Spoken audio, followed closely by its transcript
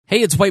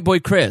Hey, it's White Boy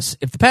Chris.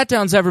 If the Pat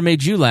Downs ever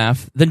made you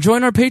laugh, then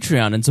join our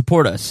Patreon and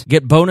support us.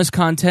 Get bonus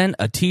content,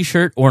 a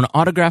t-shirt, or an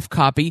autographed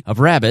copy of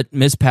Rabbit,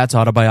 Miss Pat's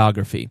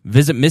autobiography.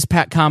 Visit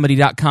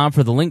MissPatComedy.com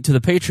for the link to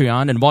the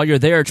Patreon, and while you're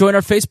there, join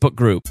our Facebook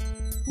group.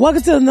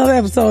 Welcome to another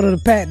episode of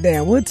the Pat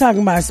Down. We're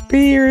talking about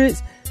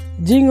spirits,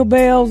 jingle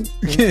bells,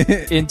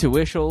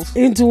 Intuitials.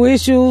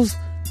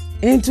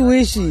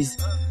 Intuitions.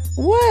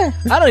 What?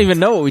 I don't even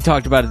know what we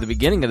talked about at the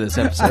beginning of this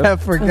episode. I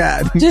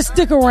forgot. Just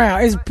stick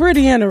around. It's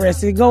pretty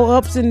interesting. Go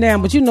ups and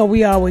down, but you know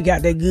we always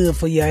got that good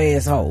for your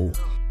asshole.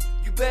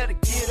 You better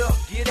get up,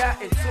 get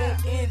out, and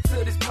tune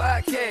into this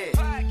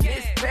podcast.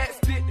 It's Pat,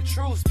 spit the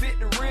truth, spit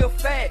the real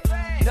fact.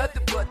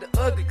 Nothing but the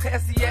ugly,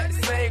 classy at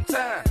the same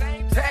time.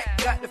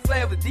 Pat got the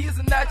flavor, these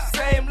are not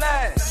your same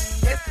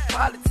lines. That's the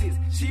politics,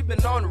 she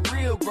been on the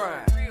real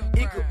grind.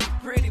 It could be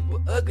pretty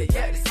but ugly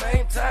at the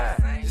same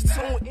time. Just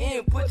tune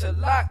in, put your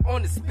lock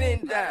on the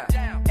spin down.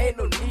 Ain't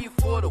no need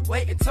for the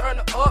wait and turn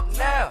it up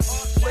now.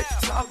 What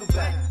you talking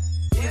about?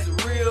 Is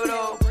it real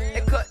though?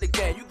 And cut the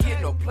game, you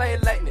get no play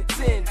like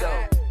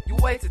Nintendo. You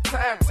wasted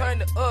time,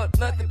 turn it up,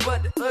 nothing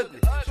but the ugly.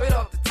 Straight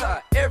off the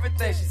top,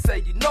 everything she say,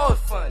 you know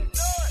it's funny.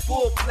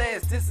 Full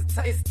blast, this a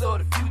taste of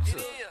the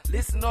future.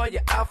 Listen on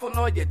your iPhone,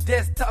 on your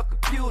desktop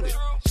computer.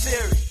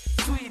 Share it,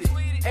 tweet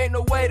it, ain't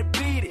no way to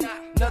beat it.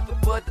 Nothing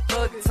but the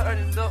ugly, turn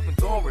it up and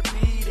gon'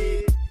 repeat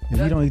it. If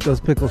you don't eat those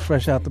pickles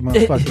fresh out the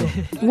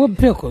motherfucker. What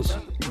pickles?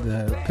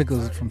 The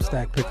pickles from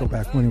Stack Pickle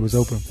back when it was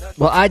open.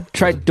 Well, I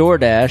tried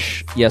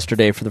DoorDash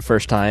yesterday for the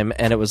first time,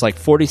 and it was like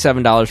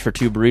 $47 for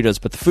 2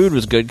 burritos, but the food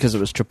was good because it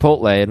was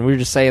Chipotle, and we were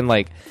just saying,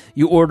 like,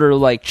 you order,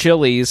 like,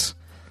 Chili's,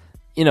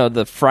 you know,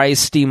 the fries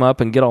steam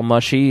up and get all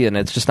mushy, and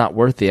it's just not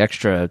worth the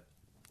extra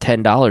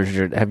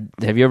 $10.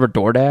 Have you ever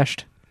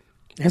DoorDashed?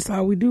 That's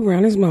all we do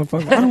around this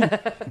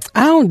motherfucker.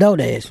 I don't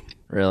DoorDash.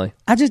 Really?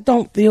 I just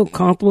don't feel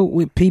comfortable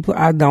with people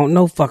I don't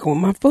know fucking with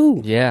my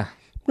food. Yeah.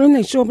 When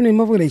they show up in their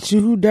motherfucker, their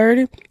shoes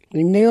dirty,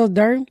 their nails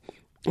dirty.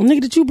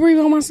 Nigga, did you breathe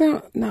on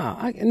myself? No.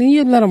 And then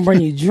you let them bring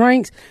you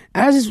drinks.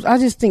 I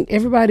just think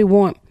everybody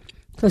want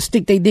to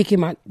stick their dick in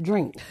my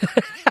drink.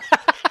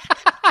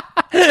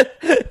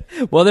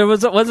 Well,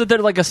 wasn't there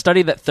like a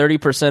study that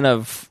 30%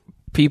 of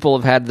people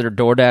have had their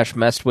DoorDash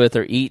messed with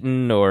or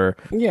eaten, or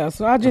yeah,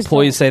 so I just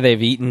employees say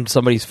they've eaten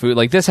somebody's food.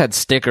 Like, this had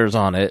stickers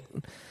on it.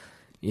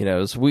 You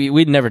know, so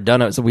we'd never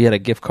done it, so we had a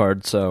gift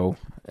card. So,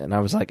 and I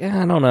was like,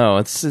 I don't know.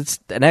 It's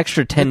an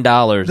extra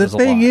 $10. The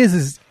thing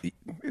is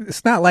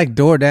it's not like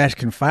DoorDash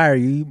can fire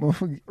you.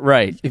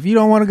 Right. If you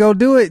don't want to go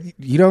do it,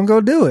 you don't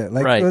go do it.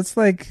 Like, right. It's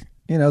like,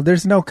 you know,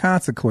 there's no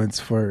consequence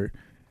for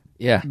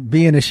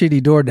being a shitty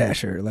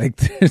DoorDasher. Like,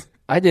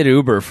 I did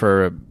Uber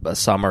for a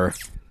summer,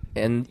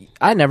 and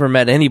I never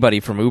met anybody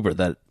from Uber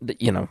that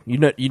you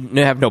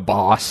have no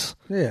boss.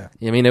 Yeah.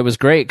 I mean, it was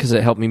great because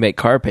it helped me make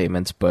car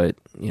payments, but,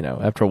 you know,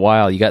 after a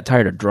while, you got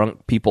tired of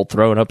drunk people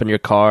throwing up in your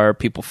car,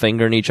 people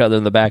fingering each other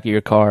in the back of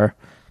your car.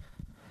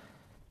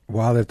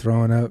 While they're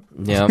throwing up.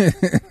 Yeah.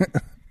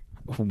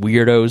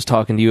 Weirdos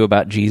talking to you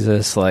about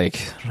Jesus, like,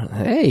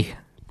 hey,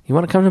 you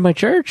want to come to my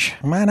church?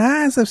 Mine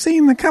eyes have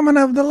seen the coming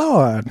of the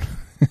Lord.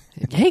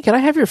 Hey, can I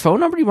have your phone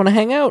number? You want to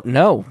hang out?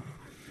 No.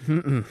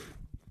 Mm-mm.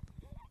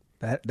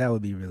 That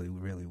would be really,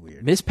 really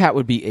weird. Miss Pat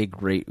would be a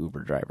great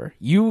Uber driver.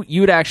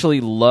 You'd actually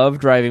love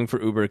driving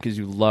for Uber because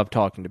you love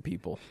talking to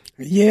people.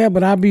 Yeah,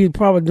 but I'd be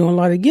probably doing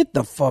like, get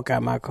the fuck out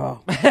of my car.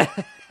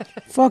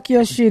 Fuck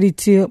your shitty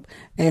tip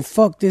and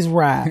fuck this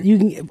ride.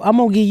 I'm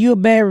gonna give you a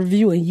bad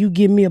review and you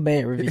give me a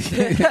bad review.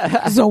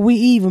 So we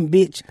even,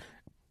 bitch.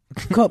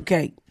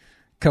 Cupcake.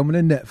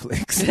 Coming to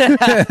Netflix.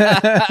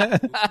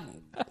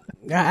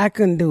 I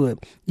couldn't do it.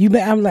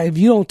 I'm like, if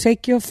you don't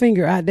take your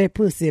finger out that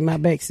pussy in my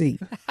back seat,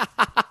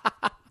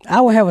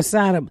 I will have a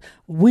sign up.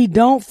 We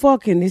don't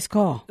fuck in this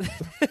car.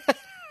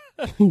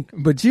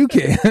 But you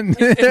can.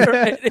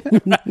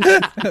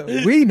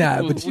 We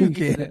not, but you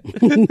can.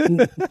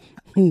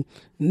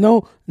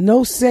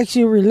 No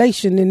sexual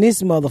relation in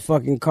this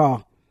motherfucking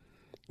car.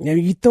 Now,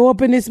 you throw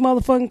up in this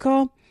motherfucking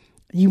car,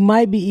 you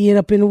might be end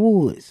up in the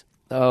woods.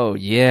 Oh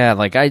yeah,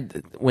 like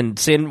when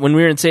we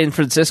were in San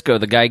Francisco,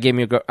 the guy gave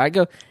me I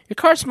go, your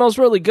car smells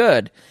really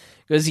good.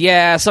 He goes,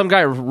 yeah, some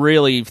guy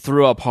really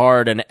threw up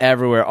hard and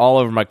everywhere, all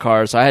over my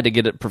car, so I had to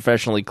get it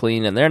professionally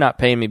cleaned, and they're not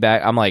paying me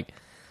back. I'm like,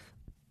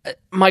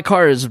 my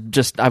car is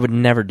just, I would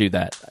never do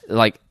that.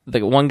 Like,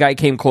 the one guy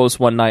came close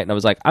one night, and I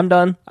was like, I'm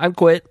done, I'm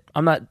quit,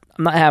 I'm not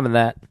having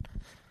that.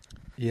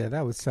 Yeah,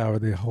 that would sour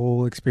the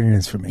whole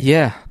experience for me.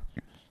 Yeah,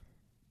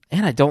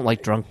 and I don't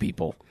like drunk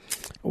people.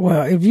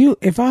 Well,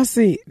 if I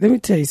see, let me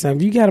tell you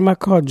something. If you got in my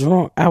car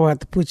drunk, I would have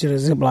to put you in a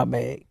Ziploc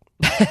bag.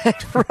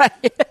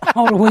 Right.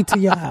 All the way to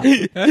your house.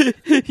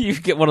 You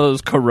get one of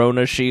those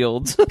Corona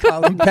shields.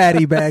 Call them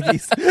patty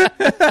baggies.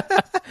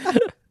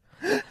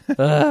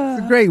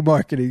 It's great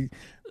marketing.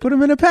 Put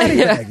them in a patty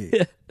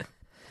baggie.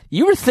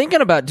 You were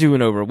thinking about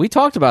doing Uber. We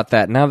talked about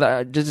that. Now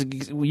that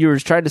you were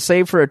trying to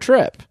save for a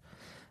trip,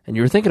 and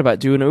you were thinking about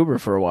doing Uber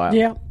for a while.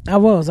 Yeah, I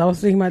was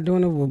thinking about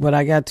doing Uber, but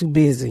I got too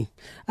busy.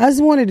 I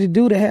just wanted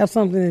to have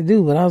something to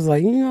do, but I was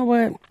like, you know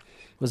what?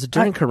 Was it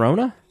during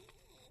Corona?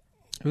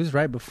 It was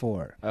right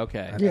before.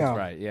 Okay, Yeah. that's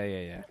right.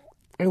 Yeah.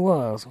 It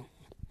was.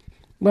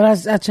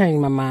 But I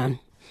changed my mind.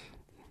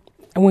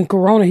 And when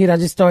Corona hit, I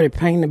just started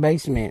painting the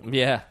basement.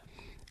 Yeah.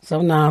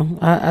 So now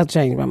I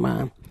changed my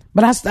mind.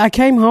 But I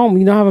came home.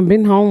 You know, I haven't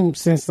been home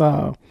since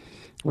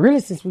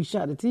since we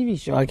shot the TV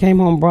show. I came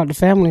home, brought the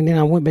family, and then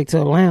I went back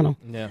to Atlanta.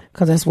 Yeah.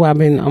 Because that's where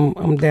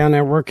I'm down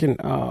there working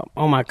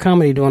on my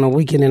comedy during the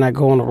weekend, and I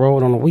go on the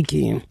road on the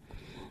weekend.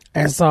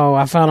 And so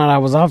I found out I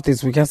was off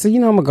this week. I said,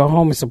 I'm going to go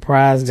home and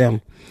surprise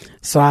them.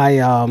 So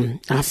I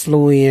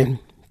flew in.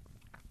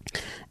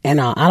 And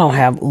I don't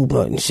have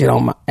Uber and shit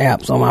on my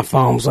apps on my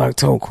phone, so I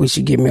told Quisha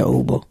to give me an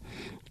Uber.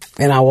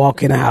 And I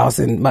walk in the house,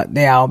 and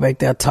they all back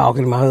there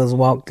talking. My husband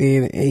walked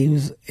in,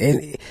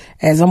 and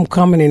as I'm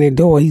coming in the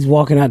door, he's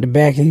walking out the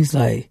back, and he's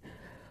like,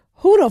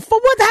 "Who the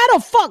fuck? How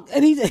the fuck?"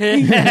 And he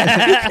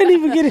couldn't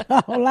even get it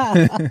all out.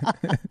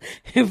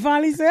 And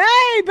finally he said,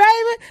 "Hey,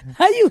 baby,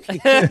 how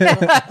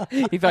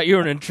you?" He thought you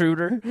were an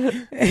intruder.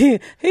 he,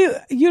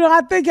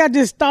 I think I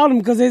just thought him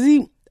because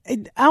I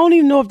don't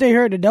even know if they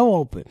heard the door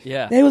open.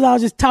 Yeah. They was all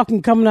just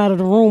talking coming out of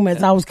the room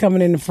as I was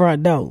coming in the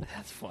front door.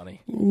 That's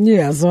funny.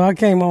 Yeah, so I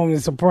came home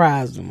and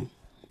surprised them.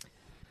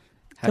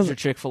 How's your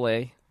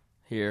Chick-fil-A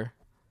here?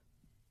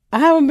 I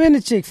haven't been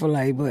to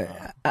Chick-fil-A, but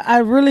I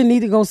really need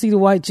to go see the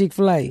white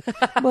Chick-fil-A.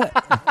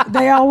 But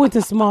they all went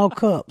to small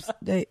cups.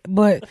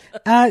 But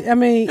I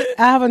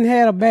haven't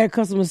had a bad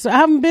customer service. I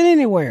haven't been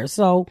anywhere.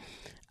 So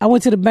I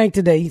went to the bank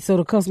today, so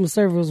the customer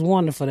service was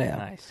wonderful there.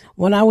 Nice.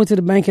 When I went to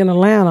the bank in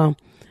Atlanta,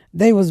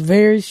 they was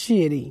very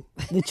shitty.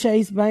 The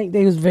Chase Bank,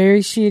 they was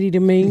very shitty to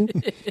me.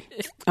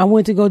 I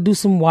went to go do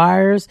some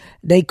wires.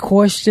 They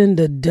questioned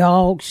the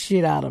dog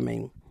shit out of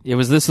me. Yeah,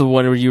 was this the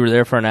one where you were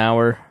there for an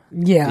hour?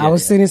 Yeah, I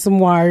was sending some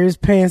wires,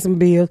 paying some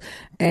bills,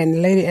 and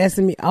the lady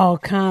asking me all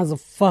kinds of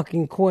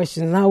fucking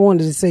questions. And I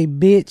wanted to say,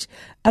 bitch,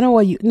 I know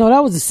why you... No,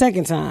 that was the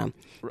second time.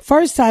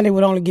 First time, they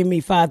would only give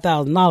me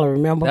 $5,000,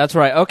 remember? That's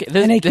right. Okay,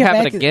 this And they did kept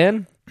happen acting-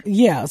 again?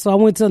 Yeah, so I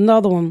went to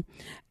another one.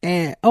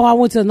 And I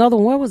went to another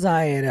one. Where was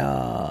I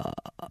at?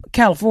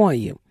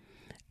 California.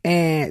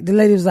 And the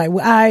lady was like,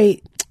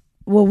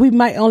 well, we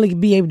might only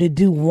be able to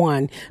do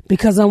one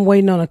because I'm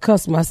waiting on a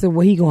customer. I said,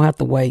 well, he gonna have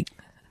to wait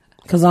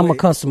because I'm a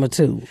customer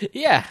too.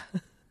 Yeah.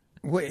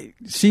 Wait,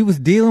 she was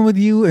dealing with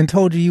you and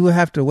told you would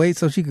have to wait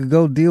so she could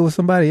go deal with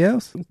somebody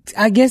else?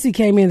 I guess he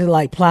came in to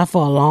like apply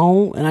for a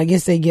loan, and I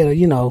guess they get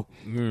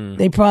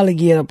they probably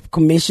get a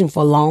commission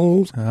for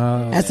loans.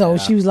 And so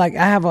she was like,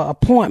 I have an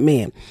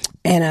appointment,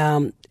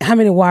 and how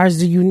many wires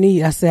do you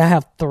need? I said, I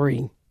have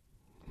 3.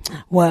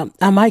 Well,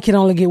 I might can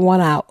only get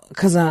one out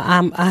because I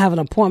have an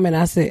appointment.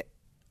 I said,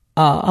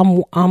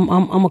 I'm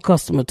a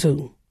customer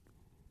too,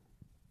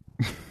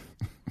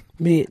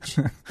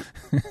 bitch.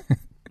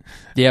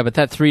 Yeah, but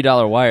that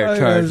 $3 wire I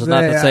charge was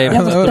not the was same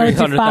That as was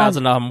a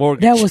 $300,000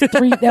 mortgage.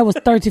 That was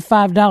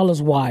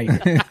 $35 wire.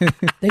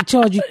 They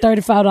charge you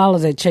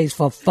 $35 at Chase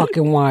for a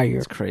fucking wire,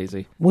 It's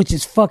crazy. which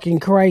is fucking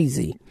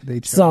crazy. They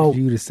charge So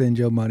you to send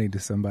your money to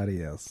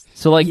somebody else.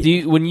 So, like,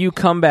 when you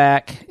come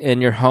back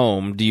and you're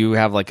home, do you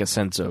have like a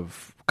sense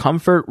of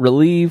comfort,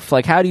 relief?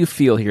 Like, how do you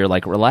feel here?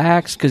 Like,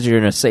 relaxed because you're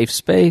in a safe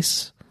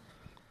space?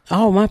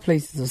 all my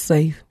places are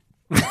safe.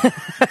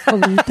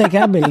 What do you think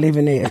I've been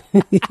living there?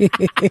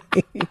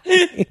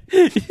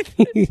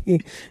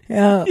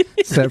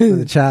 Except for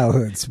the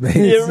childhood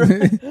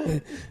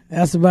space.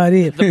 That's about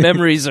it. The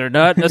memories are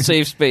not in a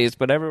safe space,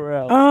 but everywhere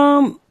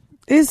else.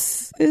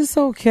 It's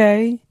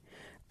okay.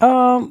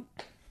 I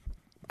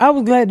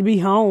was glad to be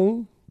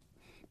home.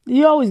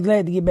 You're always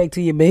glad to get back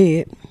to your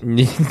bed.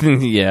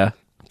 Yeah.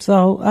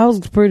 So I was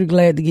pretty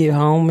glad to get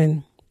home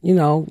and,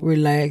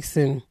 relax.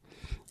 And,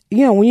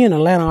 when you're in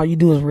Atlanta, all you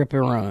do is rip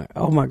and run.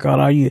 Oh, my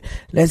God,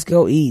 let's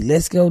go eat.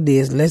 Let's go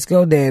this. Let's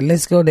go that.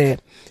 Let's go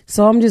that.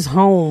 So I'm just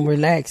home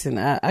relaxing.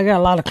 I got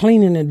a lot of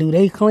cleaning to do.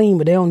 They clean,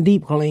 but they don't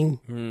deep clean.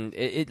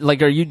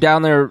 Like, are you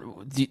down there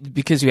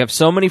because you have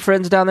so many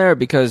friends down there, or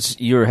because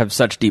you have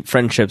such deep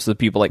friendships with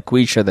people like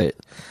Quisha that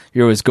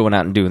you're always going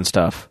out and doing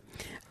stuff?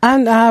 I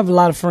have a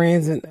lot of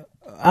friends, and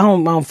I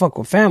don't fuck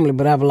with family,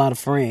 but I have a lot of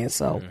friends.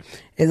 So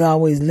it's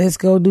always, let's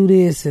go do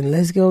this and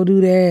let's go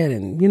do that.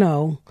 And,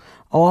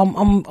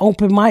 I'm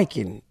open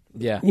micing.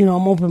 Yeah.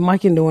 I'm open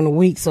micing during the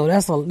week. So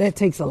that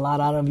takes a lot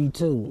out of you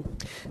too.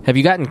 Have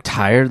you gotten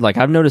tired? Like,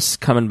 I've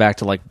noticed coming back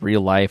to like real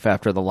life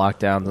after the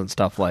lockdowns and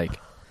stuff, like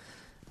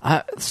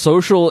I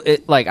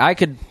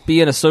could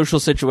be in a social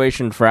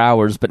situation for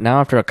hours, but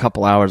now after a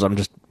couple hours, I'm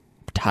just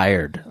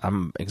tired.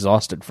 I'm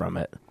exhausted from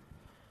it.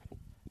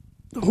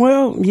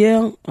 Well,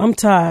 yeah, I'm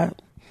tired.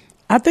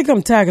 I think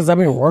I'm tired because I've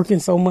been working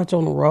so much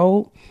on the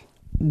road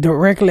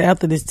directly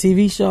after this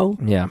TV show.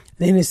 Yeah.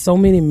 Then there's so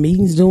many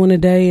meetings during the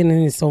day, and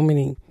then there's so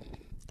many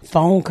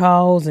phone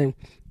calls, and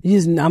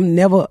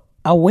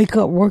I wake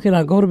up working,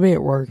 I go to bed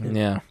working.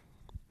 Yeah.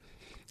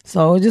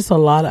 So it's just a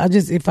lot.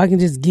 If I can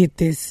just get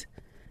this,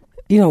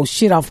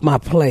 shit off my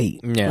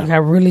plate. Yeah. Like I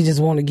really just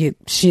want to get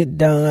shit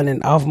done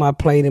and off my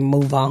plate and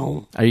move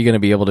on. Are you going to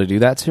be able to do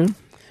that soon?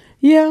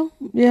 Yeah.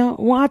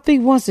 Well, I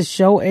think once the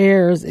show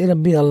airs, it'll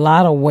be a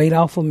lot of weight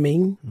off of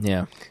me.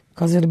 Yeah.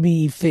 Because it'll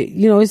be fit.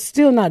 You know, it's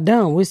still not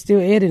done. We're still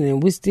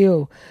editing. We're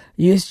still,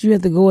 yes, you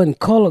have to go and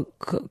color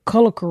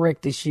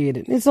correct this shit.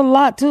 And it's a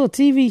lot to a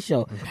TV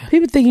show.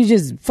 People think you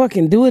just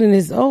fucking do it and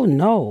it's, oh,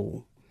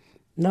 no.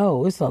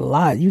 No, it's a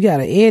lot. You got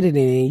to edit it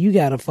and you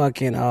got to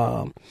fucking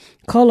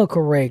color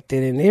correct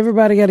it. And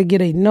everybody got to get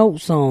their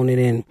notes on it.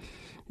 And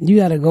you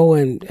got to go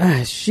and,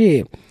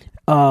 shit.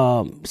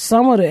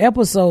 Some of the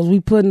episodes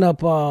we putting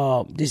up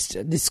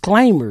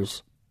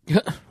disclaimers.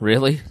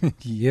 Really?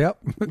 Yep.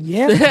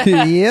 Yeah.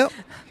 Yep.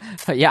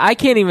 Yeah, I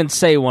can't even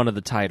say one of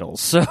the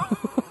titles. So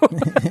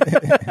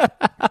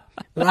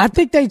I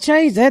think they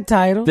changed that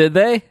title. did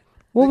they?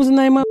 What was the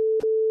name of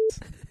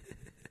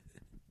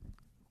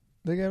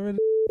They got rid of.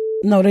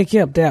 No, they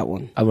kept that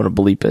one. I want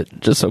to bleep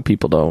it just so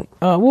people don't.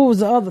 What was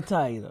the other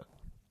title?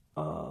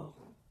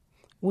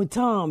 With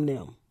Tom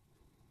them.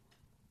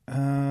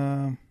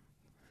 That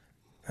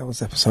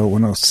was episode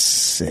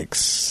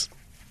 106.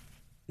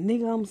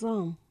 Nigga, I'm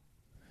some.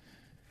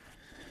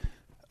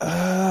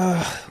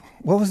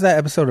 What was that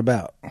episode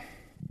about?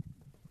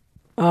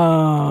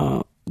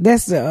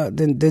 That's the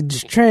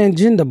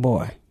transgender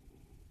boy.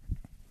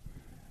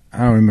 I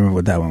don't remember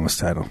what that one was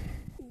titled.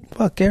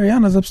 Fuck,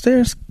 Ariana's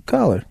upstairs.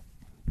 Call her.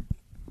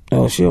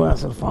 Oh, she'll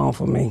answer the phone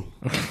for me.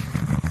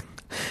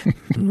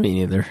 Me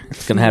neither.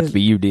 It's gonna have to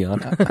be you,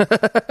 Dion.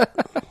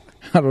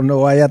 I don't know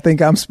why y'all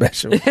think I'm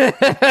special.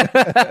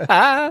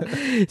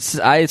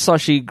 I saw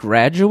she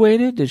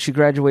graduated. Did she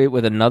graduate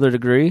with another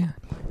degree?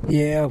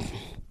 Yeah,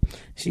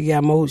 she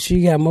got more.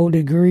 She got more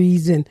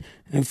degrees and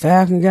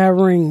Falcon got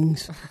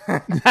rings.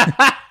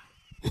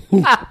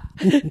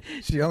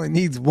 She only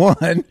needs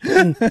one.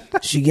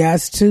 She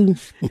got two.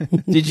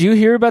 Did you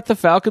hear about the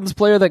Falcons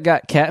player that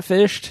got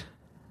catfished?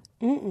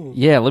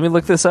 Yeah, let me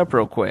look this up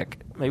real quick.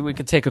 Maybe we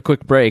could take a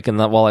quick break and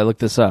while I look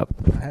this up.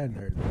 I hadn't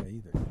heard that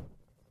either.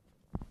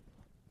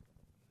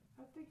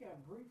 I think I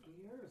briefly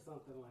heard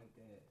something like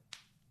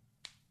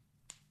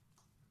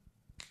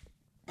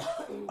that.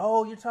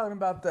 Oh, you're talking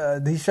about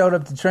he showed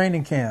up to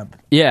training camp.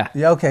 Yeah.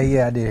 Yeah. Okay.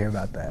 Yeah, I did hear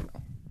about that.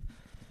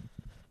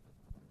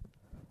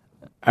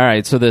 All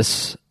right, so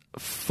this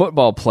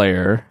football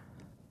player,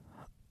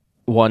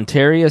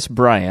 Wontarius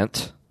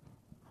Bryant,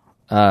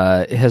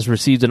 has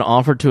received an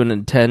offer to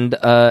attend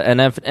an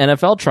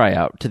NFL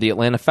tryout to the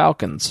Atlanta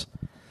Falcons.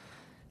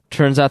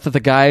 Turns out that the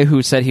guy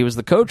who said he was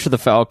the coach of the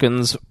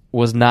Falcons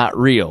was not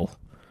real.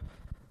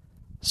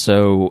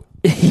 So,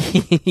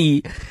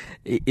 do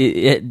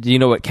you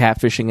know what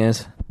catfishing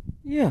is?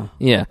 Yeah.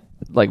 Yeah,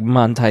 like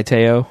Monty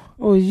Teo.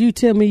 Oh, you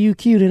tell me you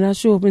cute and I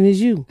show up and it's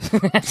you.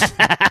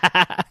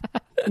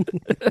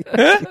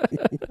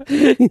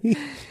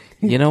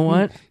 You know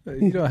what?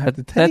 You don't have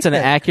to take That's an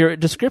that. accurate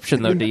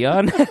description, though,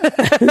 Dion.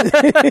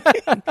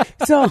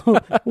 So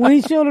when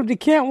he showed up to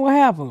camp, what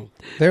happened?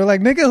 They were like,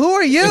 "Nigga, who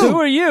are you?"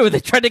 Who are you? They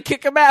tried to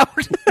kick him out.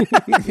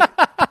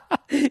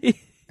 And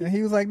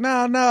he was like, "No,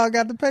 I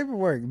got the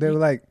paperwork." They were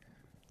like,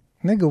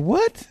 "Nigga,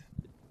 what?"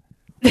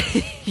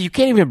 You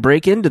can't even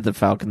break into the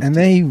Falcons. And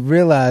then he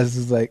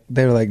realized,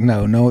 they were like,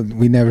 no,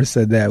 we never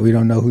said that. We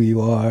don't know who you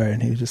are.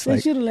 And he was just They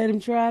like, should have let him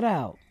try it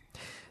out.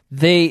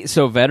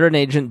 So veteran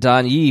agent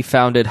Don Yee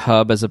founded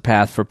Hub as a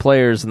path for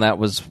players, and that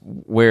was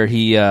where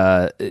he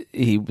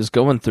was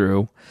going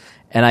through.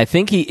 And I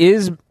think he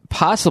is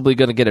possibly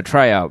going to get a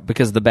tryout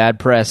because the bad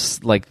press,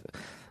 we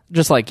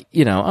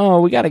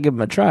got to give him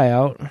a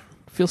tryout.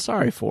 Feel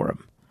sorry for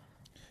him.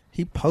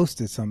 he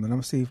posted something. I'm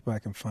going to see if I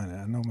can find it.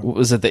 I know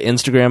Was it the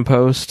Instagram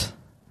post?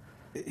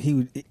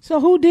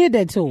 So who did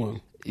that to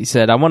him? He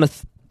said, I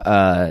want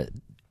to...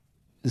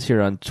 Is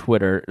here on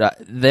Twitter.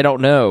 They don't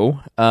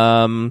know.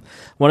 Want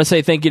to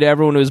say thank you to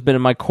everyone who's been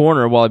in my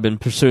corner while I've been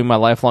pursuing my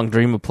lifelong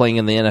dream of playing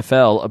in the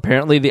NFL.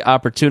 Apparently, the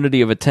opportunity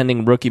of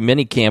attending rookie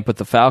minicamp with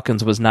the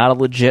Falcons was not a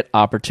legit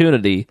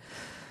opportunity.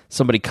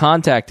 Somebody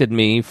contacted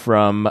me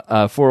from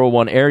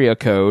 401 area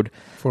code.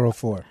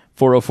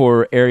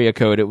 404 area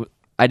code.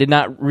 I did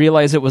not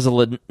realize it was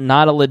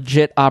not a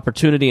legit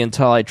opportunity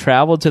until I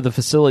traveled to the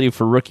facility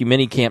for rookie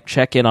minicamp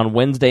check-in on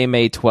Wednesday,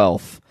 May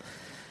 12th.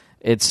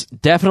 It's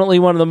definitely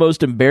one of the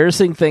most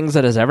embarrassing things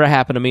that has ever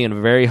happened to me and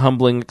a very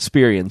humbling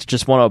experience.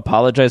 Just want to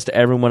apologize to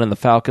everyone in the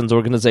Falcons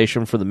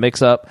organization for the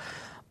mix-up.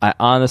 I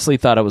honestly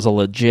thought it was a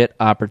legit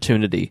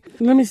opportunity.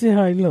 Let me see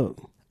how he looked.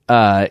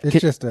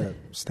 It's just a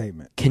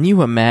statement. Can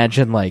you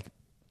imagine,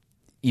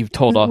 you've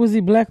told all... Was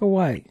he black or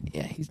white?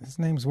 Yeah, His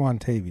name's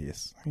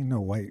Wontavious. You know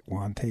white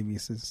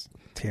Wontaviouses,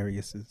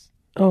 Terriuses.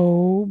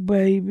 Oh,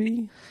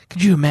 baby.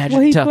 Could you imagine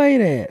Where he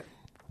played at?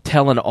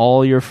 telling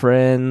all your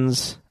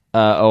friends...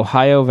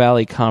 Ohio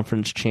Valley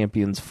Conference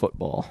Champions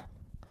football.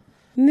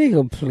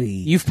 Nigga,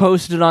 please. You've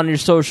posted on your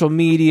social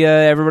media.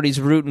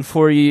 Everybody's rooting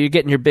for you. You're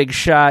getting your big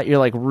shot. You're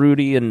like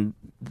Rudy and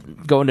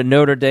going to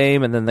Notre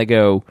Dame. And then they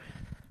go,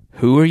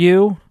 who are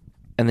you?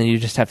 And then you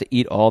just have to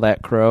eat all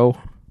that crow.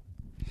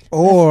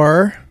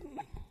 Or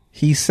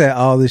he set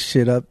all this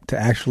shit up to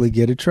actually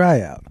get a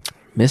tryout.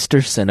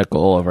 Mr.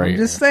 Cynical over here. I'm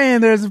just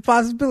saying there's a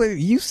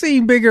possibility. You've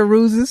seen bigger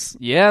ruses.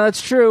 Yeah, that's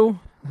true.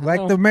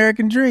 Like the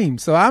American dream.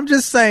 So I'm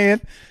just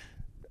saying...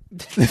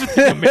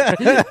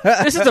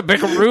 This is a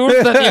bigger room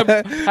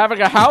than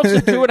having a house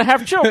and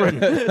 2.5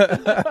 children.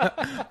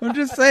 I'm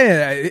just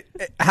saying,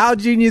 how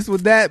genius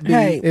would that be?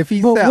 Hey, if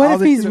he but said what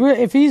all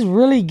if he's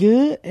really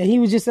good and he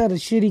was just at a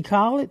shitty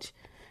college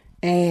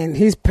and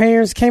his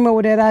parents came up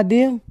with that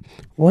idea?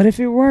 What if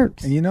it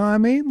works? You know what I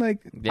mean? Like,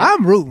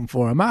 I'm rooting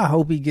for him. I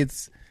hope he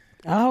gets.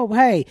 I hope.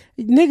 Hey,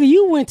 nigga,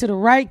 you went to the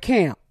right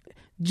camp.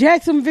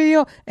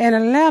 Jacksonville and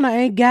Atlanta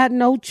ain't got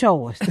no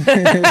choice.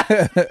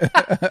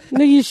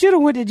 Nigga, you should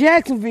have went to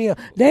Jacksonville.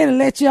 They'd have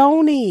let you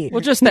on in.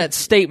 Well, just that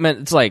statement,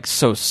 it's like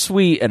so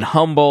sweet and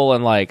humble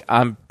and like,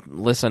 I'm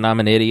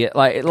an idiot.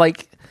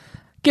 Like,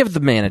 give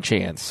the man a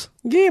chance.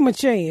 Give him a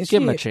chance.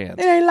 Give him a Shit.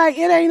 chance. It ain't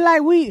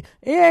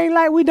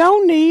like we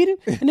don't need him.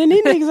 And then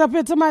these niggas up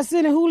here to my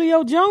sending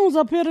Julio Jones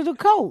up here to the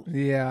coach.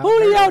 Yeah.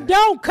 Julio,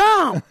 don't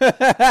come.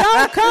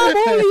 Don't come,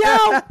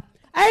 Julio.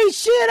 Ain't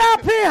shit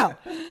up here.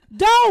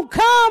 Don't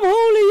come,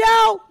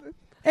 Julio.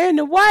 And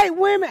the white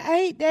women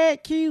ain't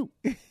that cute.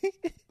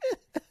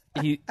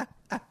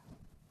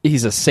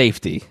 He's a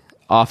safety.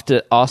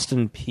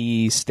 Austin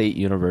P. State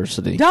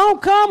University.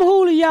 Don't come,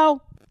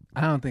 Julio.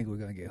 I don't think we're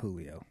gonna get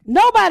Julio.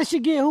 Nobody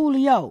should get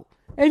Julio.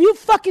 If you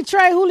fucking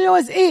trade Julio,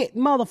 it's it,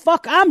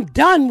 motherfucker. I'm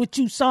done with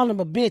you, son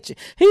of a bitch.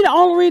 He the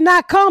only reason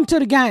I come to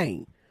the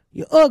game.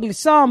 You ugly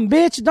son of a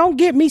bitch. Don't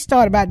get me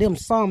started about them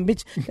son of a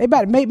bitch. They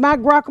about to make my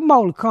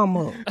guacamole come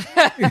up.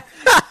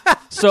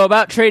 So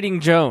about trading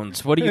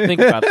Jones, what do you think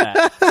about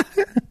that?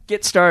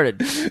 Get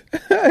started.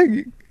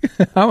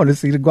 I want to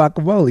see the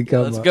guacamole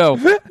come Let's up. go.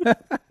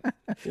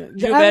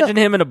 Could you imagine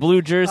him in a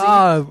blue jersey?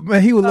 Oh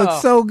man, he would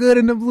look so good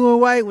in the blue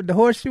and white with the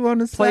horseshoe on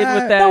the Played side.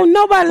 with that Don't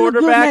nobody look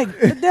good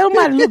quarterback. in that.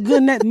 Nobody look good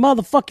in that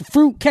motherfucking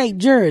fruitcake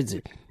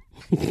jersey.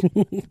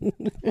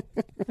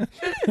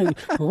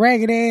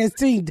 Ragged ass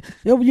team.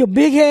 Your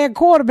big head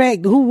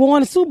quarterback who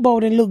won the Super Bowl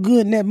didn't look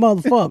good in that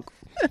motherfucker.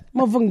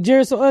 Motherfucking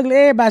jersey so ugly,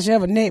 everybody should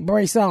have a neck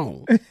brace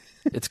on.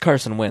 It's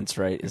Carson Wentz,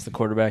 right? Is the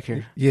quarterback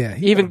here? Yeah,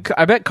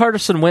 I bet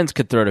Carson Wentz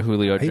could throw to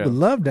Julio he would Jones.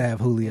 love to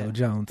have Julio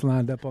Jones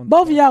lined up on.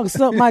 Both of y'all can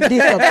suck my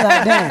dick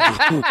upside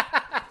down.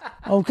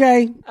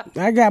 Okay?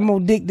 I got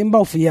more dick than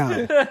both of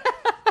y'all.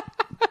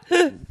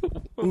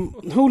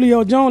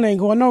 Julio Jones ain't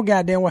going no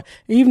goddamn way.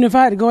 Even if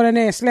I had to go down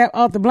there and slap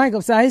Arthur Blank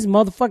upside his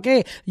motherfucking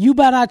head, you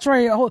better not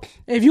trade.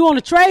 If you want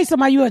to trade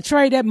somebody, you gotta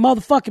trade that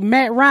motherfucking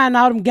Matt Ryan,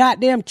 all them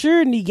goddamn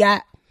children he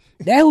got.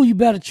 That who you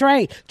better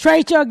trade.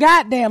 Trade your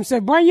goddamn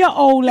self. Bring your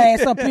old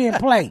ass up here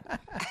and play.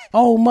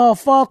 Old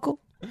motherfucker.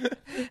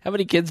 How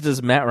many kids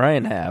does Matt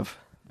Ryan have?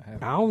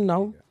 I don't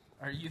know.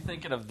 Are you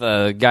thinking of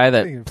the guy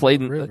that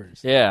played in Rivers.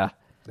 Yeah.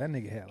 That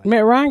nigga had like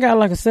Matt Ryan got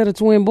like a set of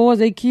twin boys.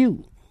 They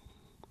cute.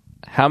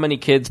 How many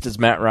kids does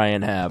Matt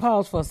Ryan have?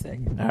 Pause for a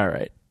second. All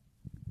right.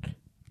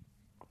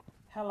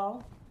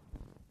 Hello?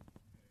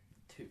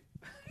 2.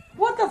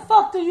 What the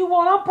fuck do you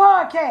want? I'm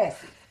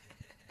podcasting.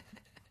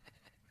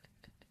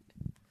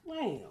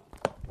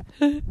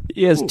 Damn.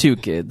 He has 2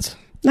 kids.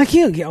 Like,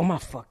 he'll get on my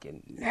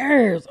fucking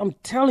nerves. I'm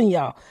telling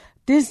y'all,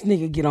 this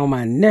nigga get on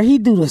my nerves. He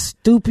do the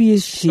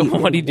stupidest shit.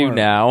 What do you do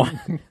now?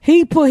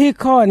 He put his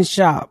car in the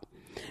shop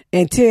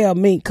and call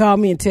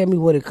me and tell me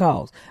what it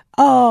costs.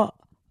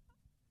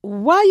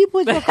 Why you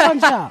put your car in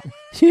the shop?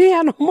 You ain't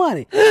have no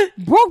money.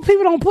 Broke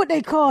people don't put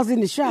their cars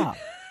in the shop.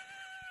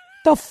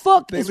 The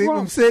fuck they is leave wrong?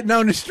 him sitting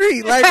on the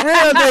street like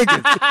real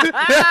niggas.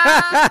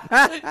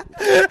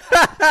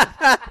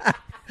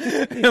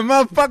 And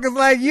motherfuckers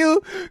like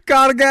you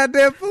call the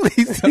goddamn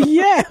police.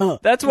 Yeah.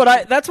 That's what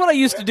I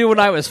used to do when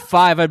I was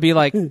 5. I'd be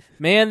like,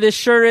 "Man, this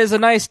shirt is a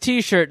nice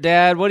T-shirt,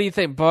 Dad. What do you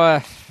think?"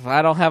 But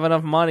I don't have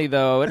enough money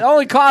though. It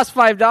only costs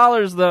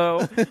 $5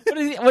 though.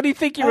 What do you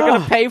think you were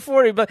going to pay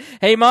for it? But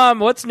hey,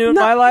 Mom, what's new in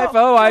my life?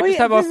 Oh, I just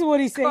have this is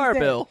what he a said. car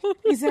bill.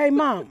 He said, "Hey,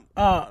 Mom,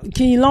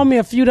 can you loan me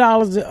a few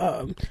dollars?" It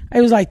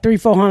was like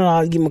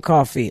 $300-$400 to get my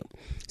car filled.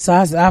 So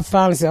I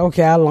finally said,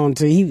 "Okay, I'll loan it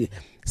to you."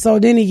 So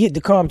then he get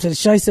the car up to the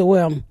show. He said,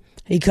 "Well,"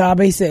 he called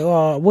me. He said, he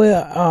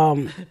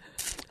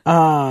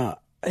found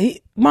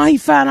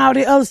out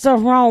the other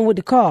stuff wrong with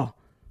the car."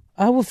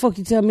 What the fuck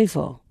you tell me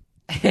for?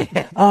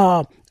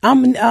 I'm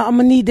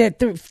gonna need that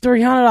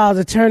 $300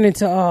 to turn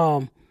into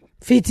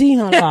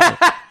 $1,500.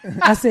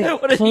 I said,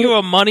 What are you,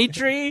 a money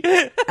tree?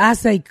 I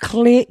say,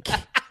 click.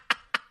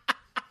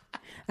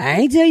 I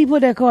ain't tell you put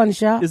that car in the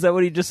shop. Is that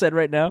what he just said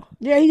right now?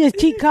 Yeah, he just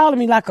keep calling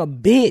me like a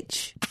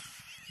bitch.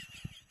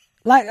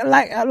 Like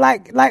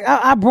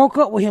I broke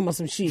up with him or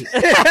some shit.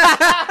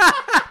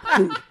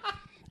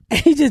 And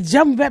he just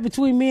jumping back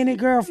between me and his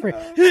girlfriend.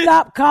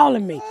 Stop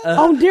calling me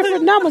on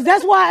different numbers.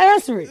 That's why I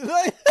answer it.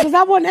 Because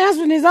I wasn't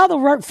answering his other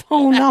work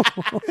phone number.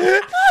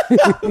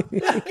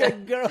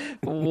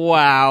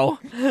 Wow.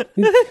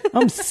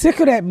 I'm sick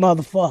of that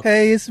motherfucker.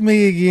 Hey, it's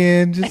me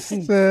again. Just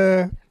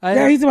Yeah,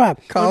 he's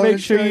about call Make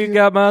and sure show you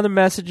got my other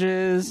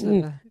messages.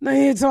 No,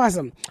 he told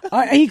something.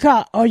 He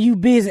called, "Are you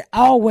busy?"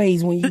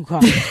 Always when you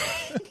call.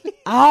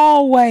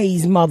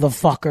 Always,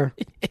 motherfucker.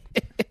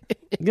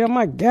 Get on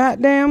my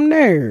goddamn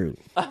nerve.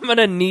 I'm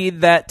gonna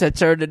need that to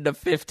turn into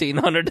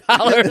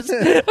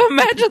 $1,500.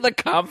 Imagine the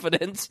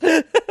confidence,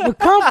 The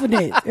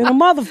confidence in a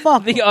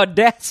motherfucker. the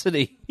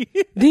audacity.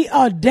 The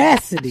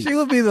audacity. She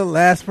would be the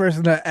last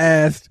person to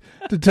ask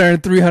to turn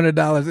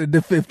 $300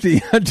 into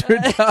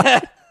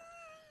 $1,500.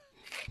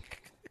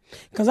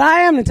 Because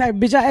I am the type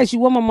of bitch, I ask you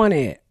where my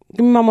money at.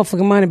 Give me my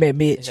motherfucking money back,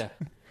 bitch. Yeah.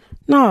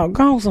 No,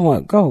 go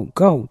somewhere.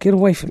 Go. Get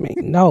away from me.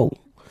 No,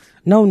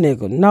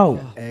 nigga, no.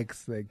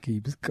 X that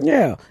keeps coming.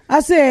 Yeah. I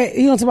said,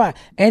 he on about,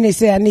 and they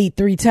said I need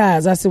 3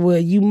 ties. I said, well,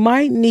 you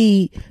might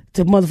need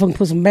to motherfucking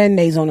put some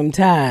Band-Aids on them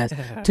ties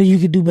till you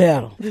could do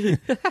better. And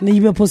then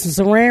you better put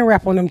some saran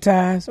wrap on them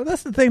ties. So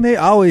that's the thing they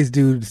always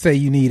do, say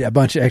you need a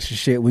bunch of extra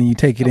shit when you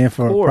take it in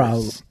for a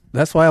problem.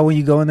 That's why when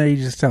you go in there, you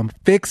just tell them,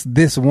 fix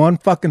this one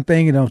fucking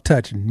thing and don't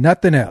touch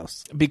nothing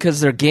else.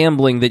 Because they're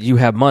gambling that you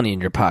have money in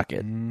your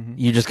pocket.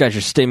 You just got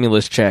your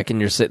stimulus check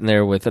and you're sitting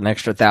there with an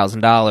extra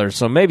 $1,000.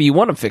 So maybe you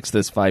want to fix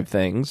this 5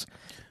 things,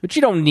 but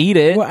you don't need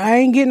it. Well, I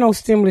ain't getting no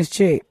stimulus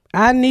check.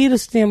 I need a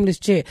stimulus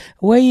check.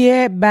 Where you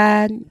at,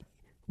 Biden?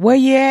 Where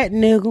you at,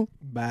 nigga?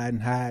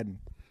 Biden hiding.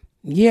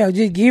 Yeah,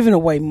 just giving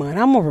away money.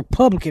 I'm a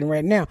Republican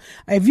right now.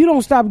 If you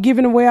don't stop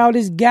giving away all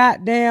this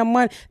goddamn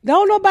money,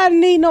 don't nobody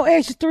need no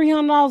extra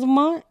 $300 a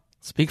month.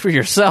 Speak for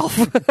yourself.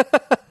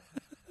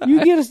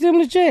 You get a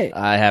stimulus check.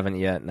 I haven't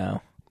yet,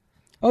 no.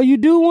 Oh, you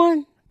do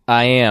one?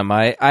 I am.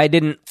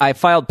 I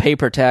filed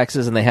paper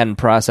taxes and they hadn't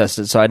processed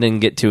it, so I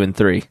didn't get 2 and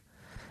 3.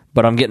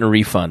 But I'm getting a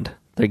refund.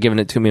 They're giving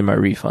it to me in my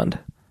refund.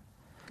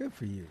 Good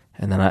for you.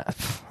 And then I'm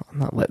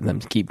not letting them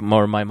keep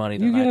more of my money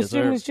than You get I a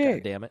deserve. stimulus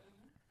check? God damn it.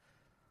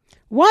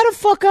 Why the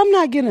fuck I'm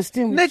not getting a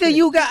stimulus check? Nigga,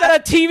 you got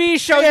a TV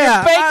show. Your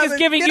bank is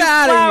giving you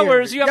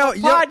flowers. You have a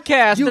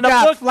podcast you and a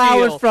got book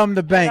flowers deal. from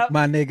the bank,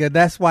 my nigga.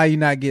 That's why you're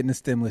not getting a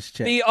stimulus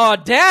check. The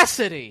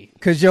audacity.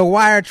 Because your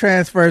wire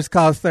transfers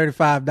cost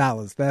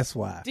 $35. That's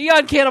why.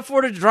 Dion can't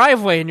afford a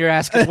driveway, and you're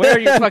asking where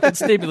your fucking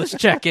stimulus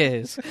check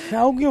is. I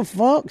don't give a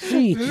fuck.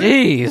 Shit.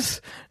 Jeez.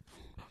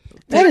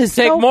 That is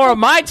Take so more fuck- of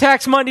my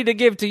tax money to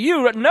give to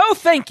you. No,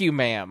 thank you,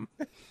 ma'am.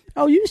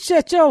 Oh, you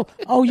shut your.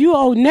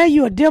 Now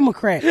you a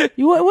Democrat.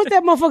 You what's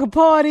that motherfucking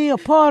party? A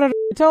part of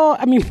the toy?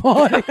 I mean,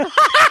 party.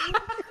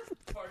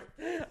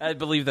 I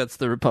believe that's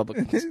the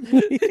Republicans.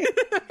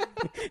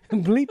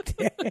 Bleep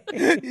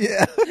that.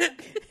 Yeah.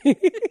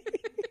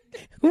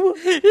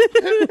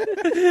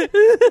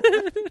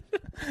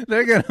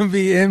 They're going to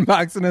be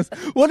inboxing us.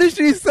 What did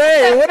she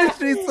say? What did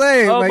she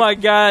say? Oh, my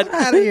God.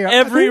 outta here.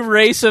 Every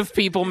race of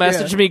people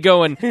message me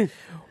going,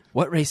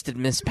 what race did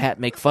Miss Pat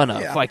make fun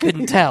of? Yeah. I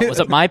couldn't tell. Was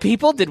it my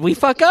people? Did we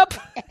fuck up?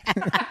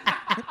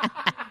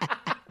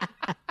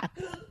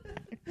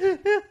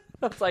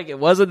 It's like, it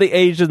wasn't the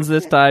Asians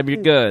this time.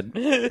 You're good.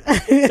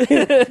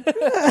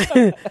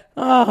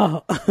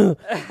 Oh,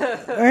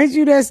 ain't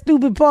you that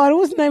stupid party?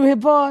 What's the name of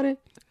his party?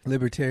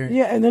 Libertarian.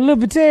 Yeah, and the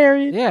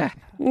Libertarian. Yeah.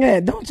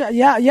 Yeah, don't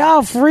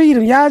y'all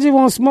freedom. Y'all just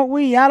want to smoke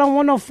weed. Y'all don't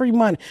want no free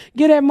money.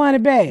 Get that money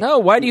back. No,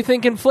 why do you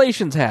think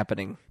inflation's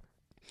happening?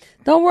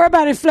 Don't worry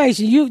about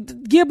inflation. You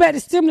give back the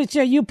stimulus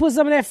check. You put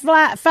some of that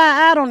fire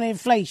out on the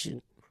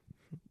inflation.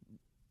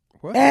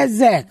 What?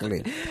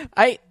 Exactly.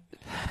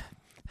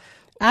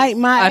 I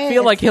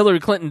feel like Hillary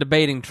Clinton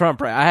debating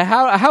Trump, right?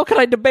 How can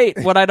I debate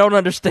what I don't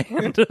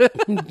understand?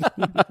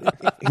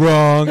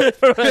 Wrong. You'd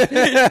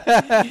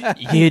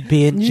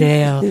be in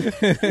jail. That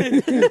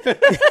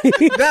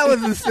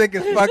was the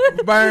sickest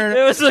fucking burn.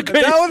 It was the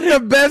greatest. That was the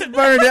best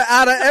burn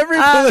out of every.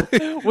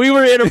 We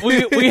were in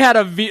we had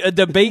a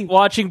debate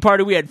watching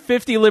party. We had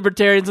 50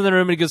 libertarians in the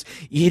room, and he goes,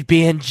 "You'd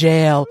be in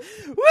jail."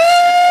 Woo!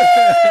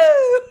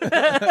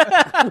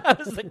 That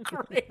was the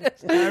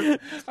greatest.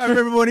 I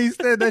remember when he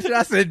said that shit.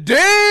 I said,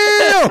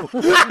 "Damn!"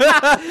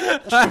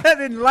 I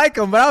didn't like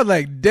him, but I was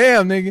like,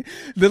 "Damn, nigga!"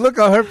 The look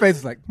on her face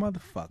was like,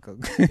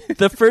 "Motherfucker."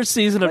 The first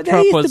season of But they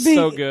Trump used was to be-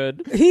 so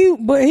good. He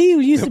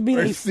used to be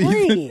their first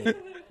season. friend.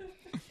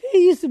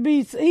 He used to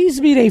be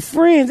their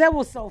friends. That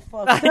was so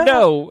fucked up. I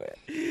know.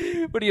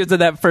 When he was in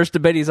that first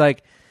debate, he's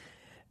like,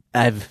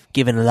 "I've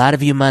given a lot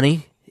of you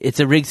money. It's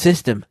a rigged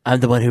system. I'm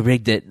the one who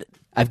rigged it.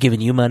 I've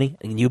given you money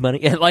and you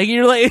money." And like,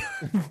 you're like,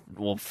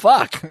 well,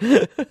 fuck.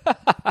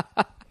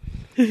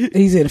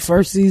 He's in the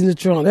first season of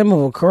Trump. That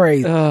mother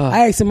crazy.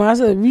 I asked him, I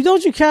said,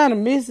 don't you kind of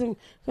miss him?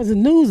 Because the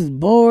news is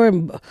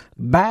boring.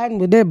 Biden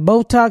with that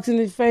Botox in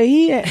his face.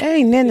 He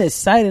ain't nothing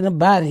exciting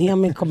about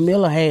him and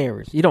Kamala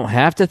Harris. You don't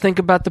have to think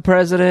about the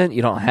president.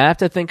 You don't have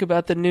to think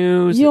about the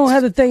news. You don't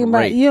have to think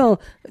great.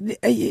 about,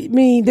 I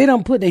mean, they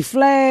don't put their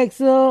flags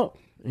up.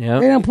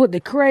 Yep. They don't put the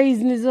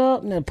craziness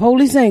up. Now, the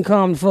police ain't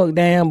calm the fuck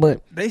down,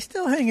 but They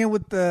still hanging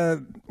with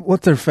the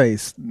what's her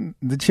face,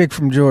 the chick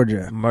from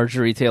Georgia.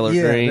 Marjorie Taylor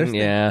they're Greene. still-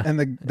 Yeah. and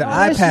the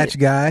eye patch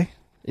guy.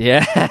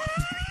 Yeah.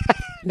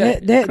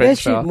 that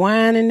Crenshaw. shit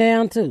winding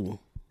down too.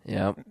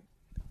 Yep.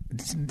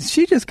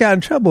 She just got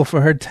in trouble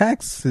for her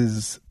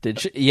taxes.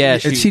 Did she? Yeah.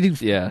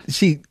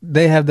 And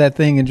they have that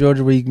thing in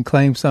Georgia where you can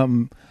claim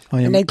something on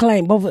your. And they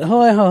claim both her and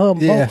her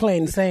both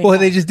claim the same. Well,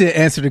 they just didn't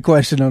answer the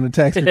question on the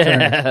tax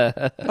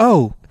return.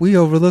 Oh, we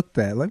overlooked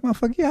that. Like,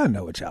 motherfucker, y'all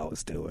know what y'all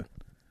was doing.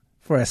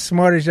 For as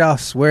smart as y'all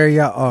swear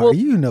y'all are, Well,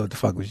 you know what the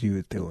fuck was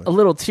you doing. A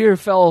little tear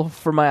fell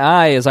from my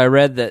eye as I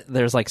read that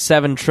there's like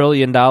 $7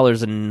 trillion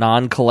in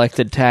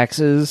non-collected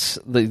taxes.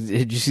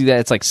 Did you see that?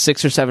 It's like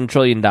 $6 or $7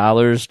 trillion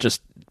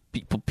just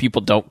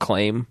people don't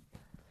claim.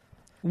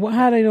 Well,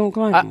 how they don't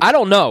claim? I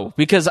don't know,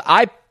 because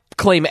I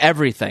claim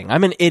everything.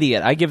 I'm an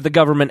idiot. I give the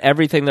government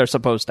everything they're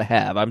supposed to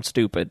have. I'm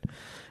stupid.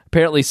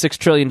 Apparently $6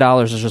 trillion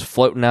is just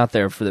floating out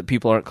there for that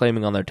people aren't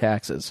claiming on their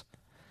taxes.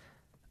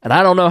 And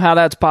I don't know how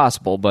that's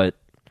possible, but,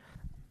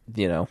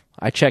 you know,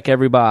 I check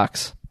every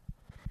box.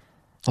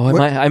 Oh,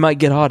 I might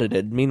get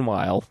audited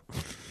meanwhile.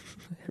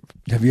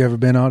 Have you ever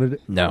been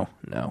audited? No.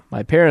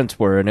 My parents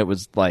were, and it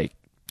was like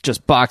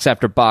just box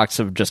after box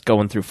of just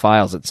going through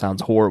files. It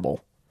sounds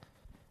horrible.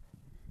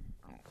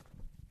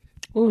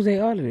 What was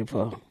they audited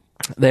for?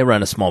 They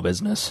run a small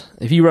business.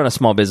 If you run a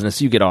small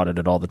business, you get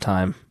audited all the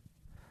time.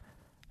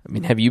 I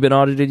mean, have you been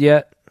audited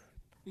yet?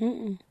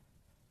 I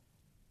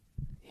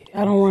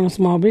don't run a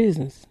small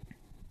business.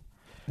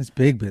 It's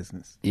big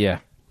business. Yeah.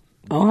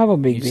 I don't have a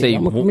big You business. say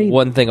I'm a comedian.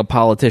 one thing a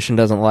politician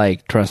doesn't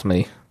like, trust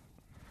me.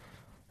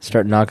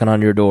 Start knocking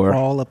on your door.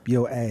 All up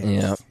your ass.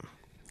 Yeah.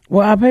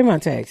 Well, I pay my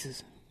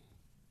taxes.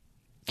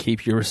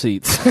 Keep your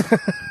receipts.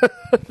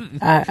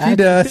 She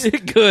does.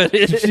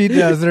 Good. She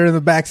does. They're in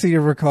the backseat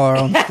of her car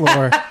on the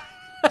floor.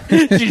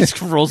 She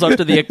just rolls up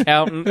to the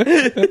accountant.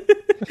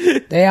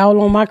 They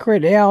all on my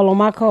credit. They all on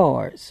my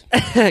cards.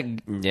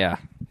 Yeah.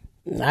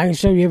 I can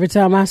show you every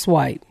time I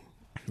swipe.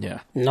 Yeah.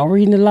 No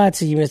reason to lie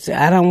to you, mister.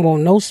 I don't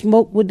want no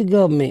smoke with the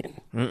government.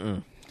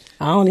 I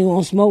don't even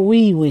want to smoke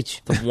weed with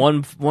you.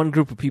 The one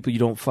group of people you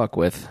don't fuck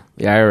with,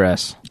 the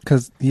IRS.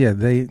 Because, yeah,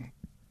 they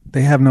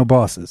have no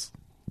bosses.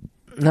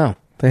 No.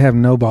 They have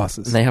no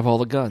bosses. And they have all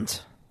the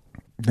guns.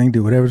 They can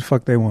do whatever the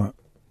fuck they want.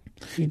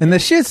 And the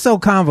shit's so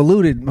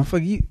convoluted,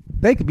 motherfucker.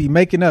 They could be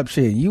making up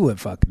shit. You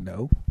wouldn't fucking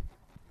know.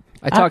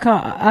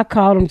 I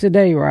called him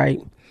today, right?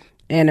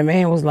 And the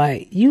man was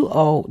like, you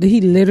owed,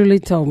 he literally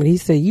told me, he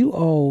said, you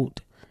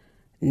owed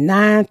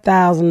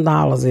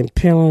 $9,000 in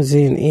penalties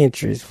and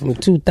interest from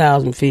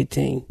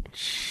 2015.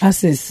 I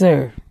said,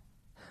 sir,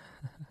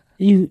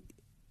 you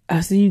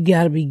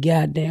gotta be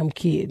goddamn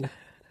kidding.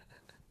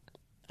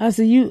 I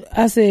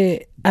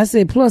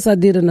said, plus I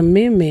did an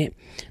amendment,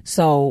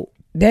 so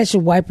that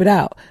should wipe it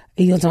out.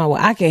 He was talking,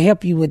 well, I can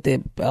help you with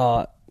the,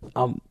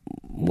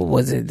 what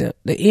was it,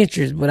 the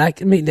interest, but I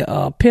can make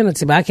the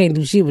penalty, but I can't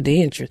do shit with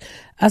the interest.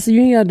 I said,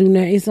 you ain't gotta do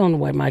nothing. It's on the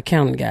way. My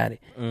accountant got it.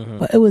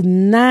 But it was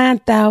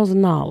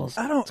 $9,000.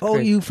 I don't owe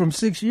you from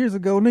 6 years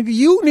ago, nigga.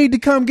 You need to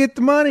come get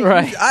the money.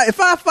 Right.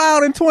 If I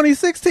filed in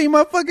 2016,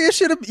 motherfucker, you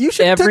should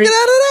have took it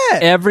out of that.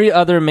 Every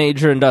other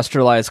major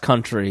industrialized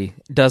country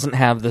doesn't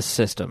have this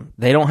system.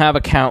 They don't have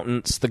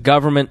accountants. The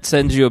government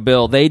sends you a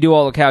bill. They do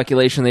all the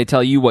calculation. They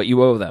tell you what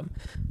you owe them.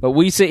 But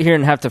we sit here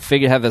and have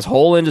this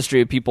whole industry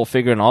of people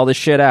figuring all this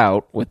shit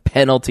out with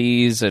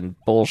penalties and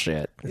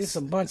bullshit. It's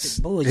a bunch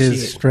of bullshit.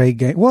 It's straight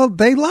game. Well,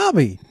 they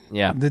lobby.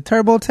 Yeah. The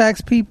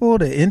TurboTax people,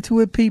 the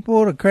Intuit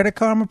people, the Credit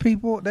Karma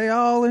people, they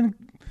all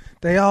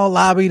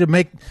lobby to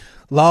make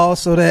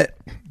laws so that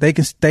they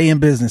can stay in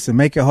business and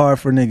make it hard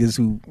for niggas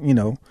who, you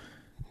know,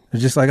 are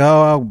just like,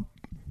 oh, I'll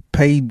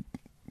pay.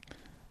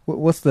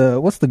 What's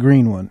the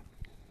green one?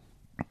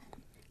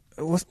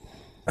 What's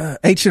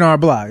H&R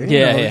Block?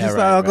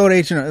 I'll go to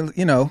H&R.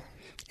 You know,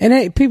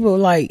 And people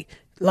like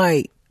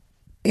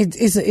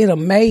it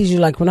amazes you.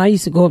 Like when I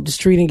used to go up the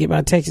street and get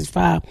my taxes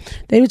filed,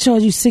 they would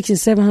charge you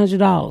 $600 and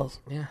 $700.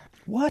 Yeah.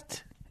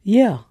 what?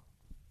 Yeah,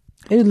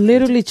 they would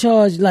literally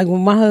charge. Like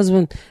when my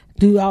husband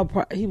he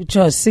would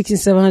charge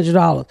 $600 and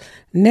 $700.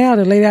 Now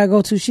the lady I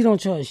go to, she don't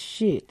charge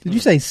shit. Did you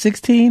say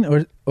 16 or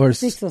 $600 or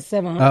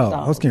 $700? Oh,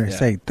 I was going to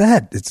say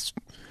that it's.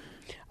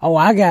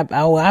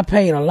 I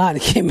paid a lot to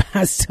get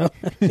my stuff.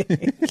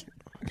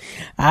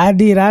 I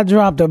did. I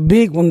dropped a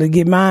big one to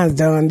get mine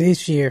done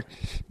this year,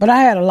 but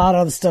I had a lot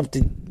of other stuff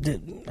to.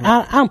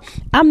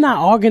 I'm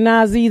not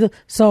organized either,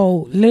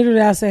 so literally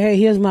I say, "Hey,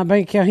 here's my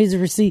bank account. Here's the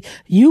receipt.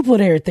 You put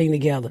everything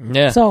together."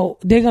 Yeah. So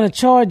they're gonna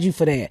charge you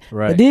for that.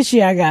 Right. But this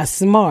year I got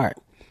smart.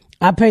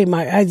 I paid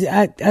I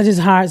just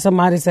hired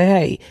somebody to say,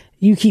 "Hey,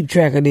 you keep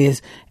track of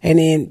this, and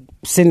then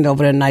send it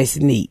over there nice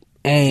and neat."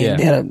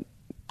 And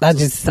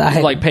It's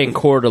like paying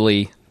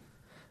quarterly.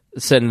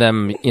 Send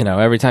them, you know,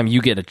 every time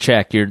you get a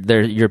check,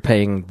 you're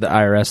paying the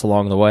IRS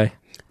along the way.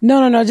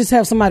 No. Just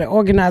have somebody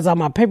organize all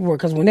my paperwork,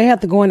 because when they have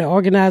to go in and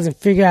organize and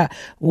figure out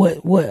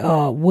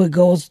what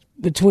goes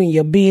between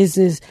your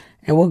business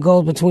and what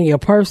goes between your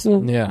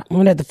personal, Yeah.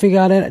 when they have to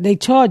figure out that, they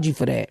charge you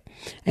for that.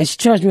 And she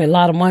charged me a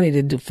lot of money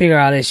to figure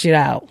all that shit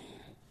out,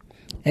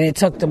 and it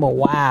took them a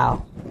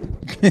while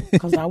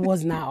because I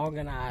was not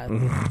organized.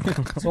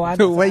 So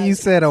The way you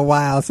said a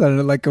while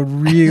sounded like a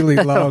really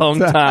long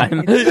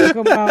time. It took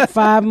about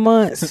 5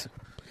 months.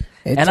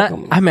 And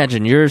I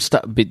imagine your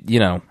stuff, you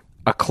know,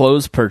 a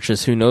clothes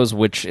purchase, who knows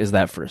which is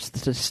that for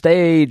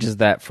stage, is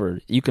that for,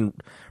 you can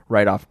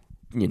write off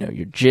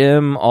your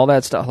gym, all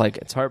that stuff. Like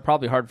it's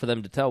probably hard for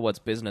them to tell what's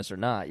business or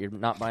not. You're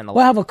not buying a lot.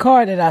 Well, I have a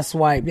card that I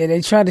swipe. Yeah,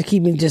 they try to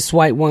keep me just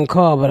swipe one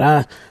card, but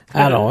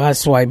I don't. I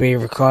swipe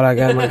every card I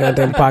got in my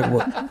goddamn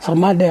pocketbook. So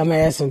my damn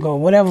ass will go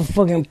whatever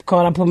fucking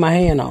card I put my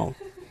hand on.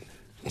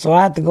 So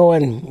I have to go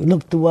and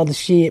look through other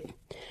shit.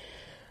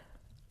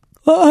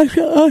 I'm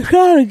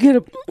trying to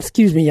get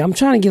excuse me. I'm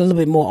trying to get a little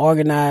bit more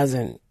organized,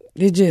 and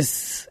it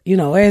just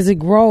as it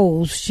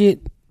grows,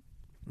 shit.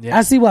 Yeah.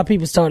 I see why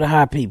people start to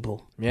hire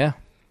people. Yeah.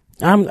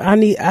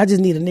 I just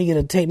need a nigga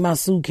to take my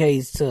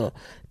suitcase to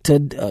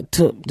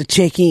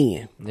check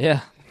in.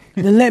 Yeah.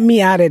 Then let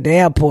me out at the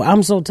airport.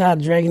 I'm so tired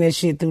of dragging that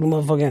shit through the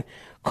motherfucking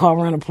car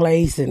around the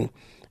place, and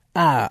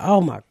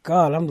oh my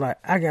God, I'm like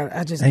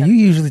And you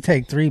usually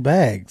take 3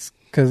 bags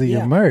because of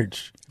your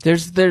merch.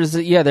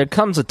 There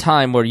comes a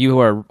time where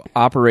you are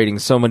operating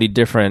so many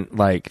different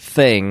like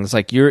things.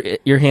 Like your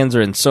hands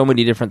are in so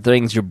many different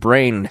things. Your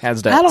brain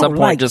has to at some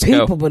point like just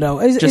people, go. But though,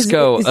 it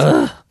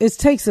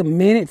takes a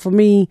minute for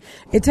me.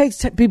 It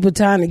takes people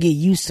time to get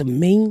used to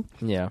me.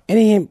 Yeah, and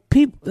then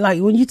people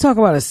like when you talk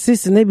about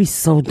assistant, they be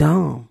so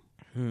dumb.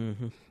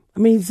 Mm-hmm. I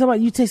mean,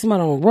 you take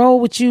somebody on the road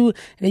with you, and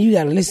then you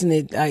got to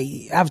listen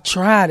to. I've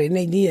tried it, and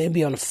they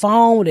be on the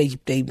phone.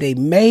 They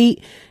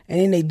mate, and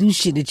then they do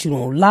shit that you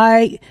don't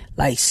like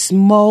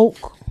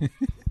smoke.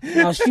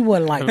 No, she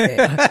wasn't like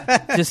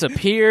that.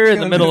 Disappear in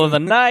the middle of the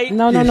night.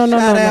 No.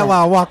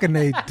 While walking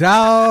a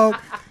dog.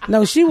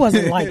 No, she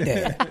wasn't like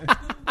that.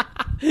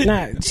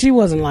 Nah, she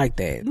wasn't like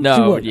that.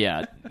 No,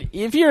 yeah.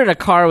 If you're in a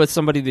car with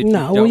somebody that you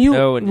don't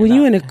know, and when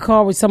you're in a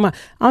car with somebody,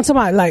 I'm talking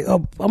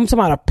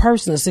about a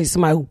person to see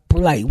somebody who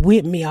like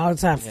with me all the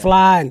time,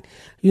 fly and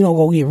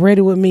go get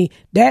ready with me.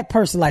 That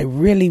person like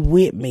really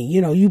with me.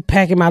 You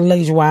packing my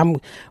luggage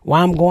while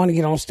I'm going to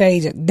get on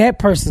stage. That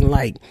person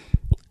like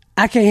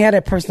I can't have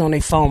that person on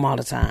their phone all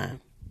the time.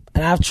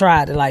 And I've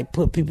tried to like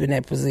put people in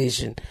that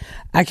position.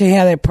 I can't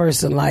have that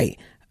person like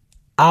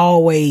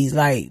always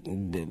like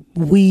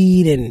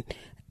weed and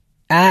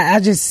I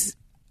just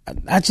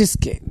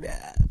can't.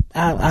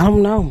 I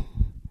don't know.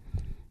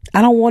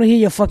 I don't want to hear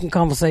your fucking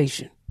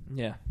conversation.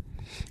 Yeah.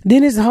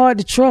 Then it's hard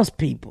to trust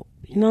people.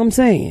 You know what I'm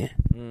saying?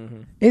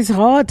 Mm-hmm. It's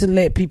hard to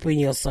let people in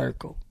your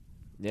circle.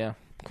 Yeah.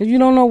 Because you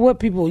don't know what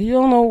people. You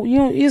don't know.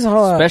 It's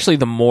hard. Especially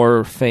the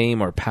more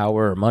fame or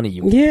power or money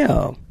you.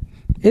 Yeah.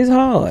 It's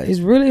hard. It's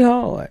really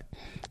hard.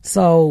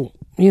 So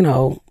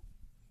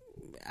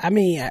I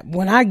mean,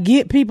 when I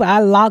get people, I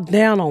lock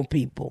down on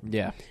people.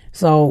 Yeah.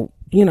 So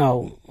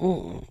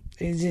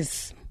it's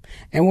just.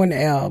 And when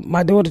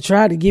my daughter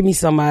tried to give me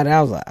somebody,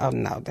 I was like, "Oh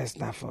no, that's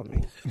not for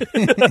me."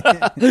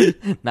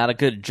 Not a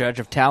good judge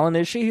of talent,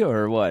 is she,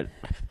 or what?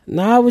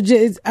 No,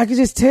 I could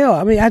just tell.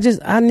 I mean,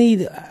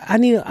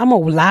 I'm a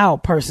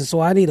loud person, so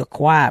I need a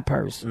quiet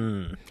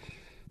person.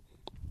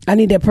 I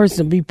need that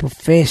person to be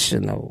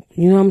professional.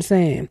 You know what I'm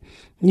saying?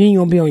 You ain't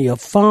gonna be on your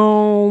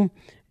phone.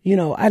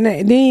 And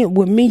then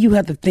with me, you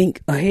have to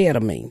think ahead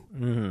of me.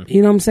 Mm-hmm.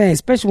 You know what I'm saying?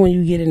 Especially when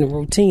you get in the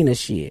routine of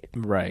shit.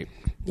 Right.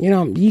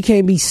 You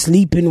can't be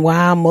sleeping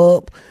while I'm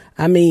up.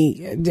 I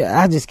mean,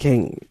 I just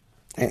can't.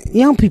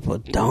 Young people are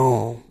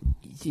dumb.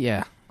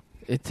 Yeah.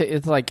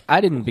 It's like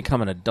I didn't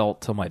become an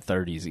adult till my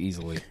 30s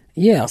easily.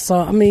 Yeah, so,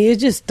 I mean,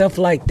 it's just stuff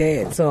like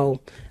that. So,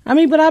 I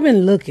mean, but I've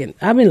been looking.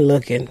 I've been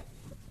looking.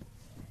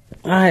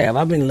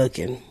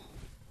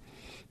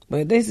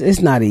 But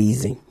it's not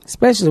easy.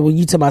 Especially when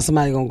you talk about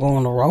somebody going to go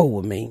on the road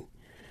with me.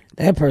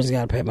 That person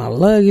got to pay my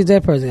luggage.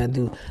 That person got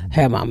to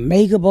have my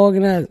makeup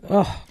organized.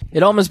 Oh.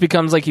 It almost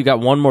becomes like you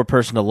got one more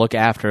person to look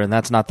after, and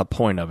that's not the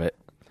point of it.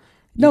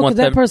 No, because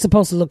that person's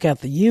supposed to look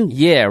after you.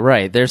 Yeah,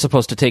 right. They're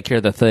supposed to take care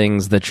of the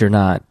things that you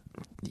don't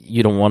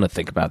want to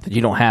think about, that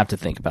you don't have to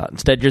think about.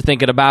 Instead, you're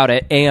thinking about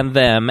it and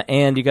them,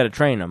 and you got to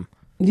train them.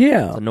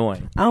 Yeah. It's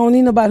annoying. I don't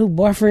need nobody who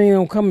boyfriend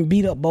don't come and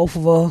beat up both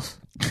of us.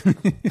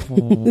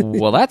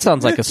 Well, that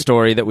sounds like a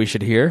story that we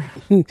should hear.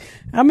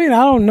 I mean,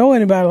 I don't know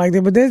anybody like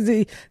that, but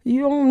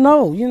you don't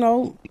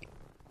know,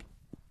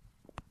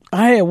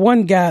 I had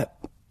one guy.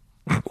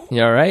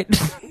 You all right?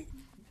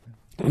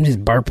 I'm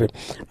just burping.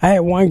 I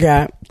had one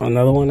guy,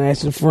 another one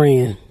asked a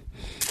friend,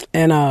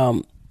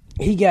 and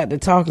he got to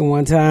talking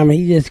one time, and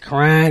he just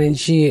crying and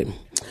shit,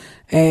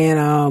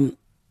 and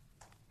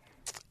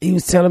he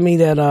was telling me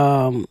that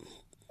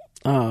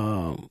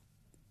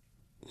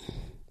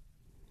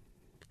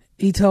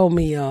he told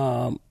me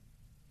that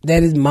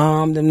his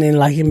mom didn't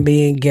like him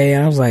being gay,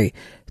 and I was like,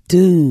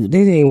 dude,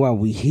 this ain't why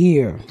we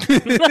here.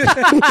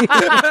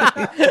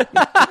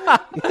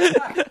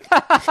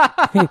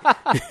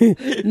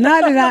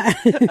 Not that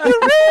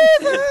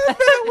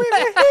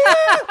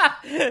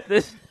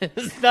This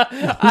is not.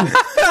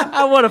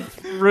 I want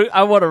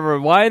to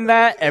rewind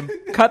that and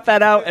cut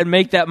that out and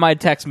make that my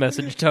text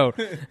message tone.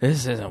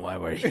 This isn't why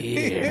we're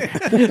here.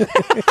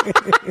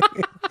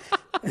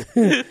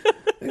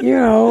 You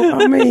know,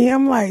 I mean,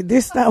 I'm like,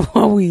 this not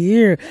why we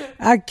here.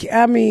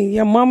 I mean,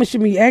 your mama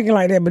should be acting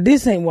like that, but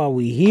this ain't why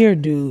we here,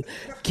 dude.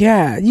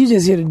 God, you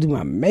just here to do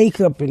my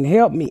makeup and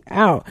help me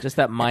out. Just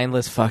that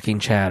mindless fucking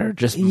chatter.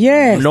 Just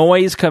Yes.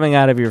 noise coming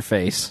out of your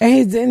face.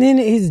 And then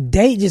his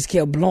date just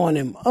kept blowing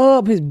him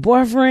up. His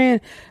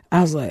boyfriend,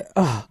 I was like,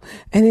 oh.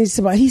 And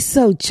he's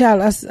so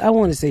childish. I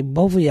want to say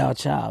both of y'all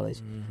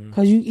childish.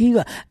 Cause he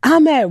like,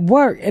 I'm at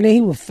work, and then he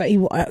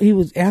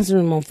was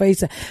answering him on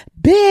FaceTime.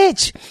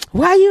 Bitch,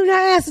 why you not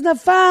answering the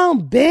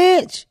phone,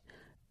 bitch?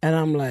 And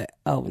I'm like,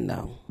 oh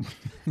no.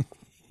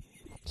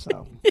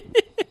 So.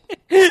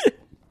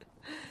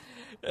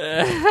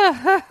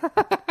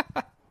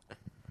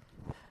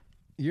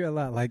 You're a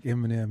lot like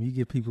Eminem. You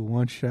give people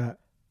one shot,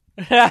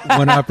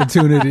 one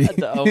opportunity.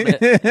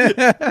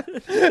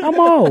 I'm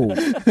old.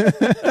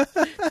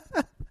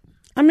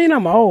 I mean,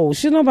 I'm old.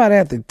 Should nobody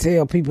have to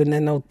tell people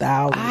that no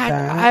 1,000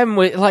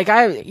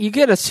 times? You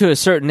get us to a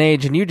certain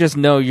age, and you just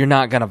know you're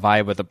not gonna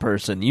vibe with a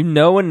person. You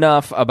know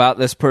enough about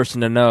this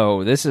person to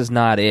know this is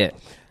not it.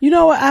 You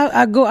know,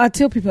 I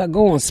tell people I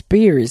go on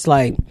spirits.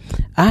 Like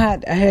I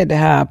had to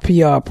hire a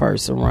PR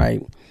person,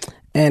 right?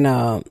 And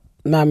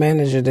my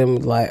manager then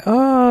was like,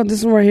 "Oh,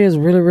 this one right here is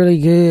really, really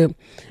good."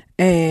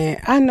 And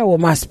I know what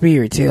my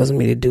spirit tells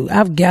me to do.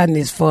 I've gotten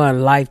this far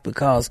in life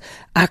because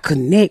I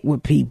connect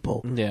with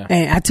people. Yeah.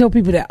 And I tell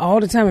people that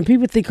all the time, and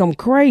people think I'm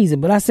crazy,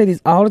 but I say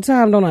this all the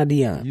time, don't I,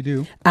 Dion? You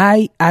do.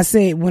 I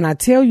say, when I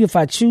tell you if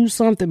I choose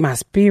something, my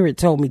spirit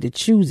told me to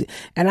choose it.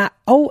 And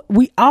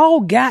we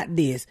all got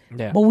this,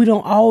 but we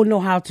don't all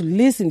know how to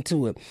listen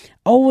to it.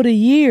 Over the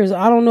years,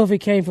 I don't know if it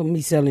came from me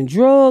selling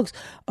drugs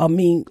or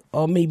me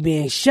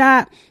being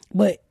shot,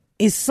 but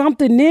it's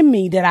something in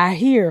me that I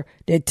hear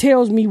that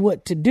tells me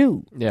what to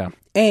do. Yeah.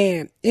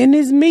 And in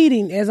this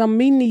meeting, as I'm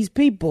meeting these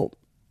people,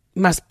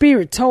 my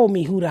spirit told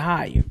me who to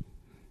hire.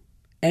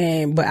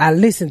 But I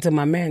listened to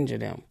my manager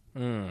them.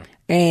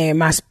 And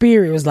my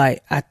spirit was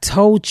like, I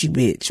told you,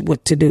 bitch,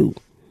 what to do.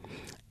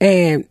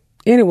 And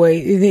anyway,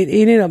 it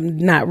ended up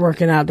not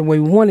working out the way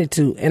we wanted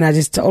to. And I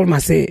just told him, I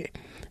said,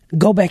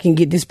 go back and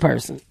get this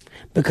person.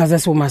 Because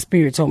that's what my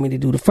spirit told me to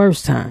do the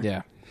first time.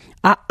 Yeah.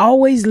 I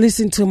always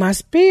listen to my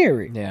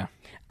spirit. Yeah.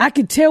 I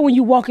can tell when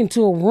you walk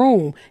into a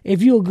room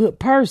if you're a good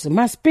person.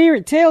 My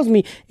spirit tells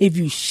me if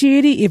you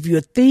shitty, if you're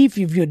a thief,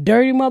 if you're a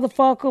dirty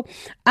motherfucker.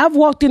 I've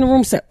walked in the room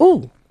and said,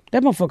 ooh,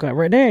 that motherfucker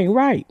right there ain't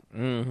right.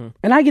 Mm-hmm.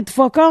 And I get the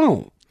fuck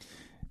on.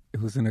 It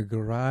was in a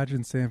garage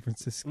in San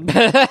Francisco.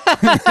 There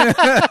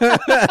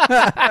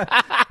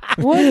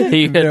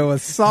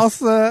was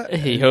salsa.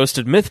 He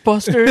hosted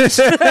Mythbusters.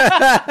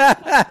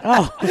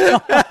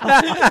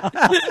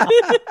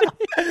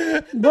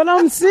 But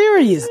I'm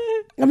serious.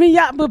 I mean,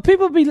 yeah, but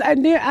people be like,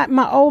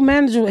 my old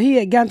manager, he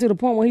had gotten to the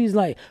point where he was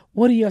like,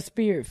 what do your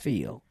spirit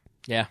feel?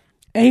 Yeah.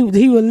 And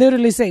he would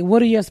literally say, what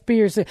do your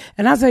spirits say?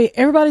 And I say,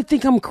 everybody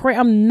think I'm crazy.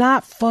 I'm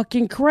not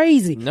fucking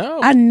crazy.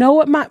 No. I know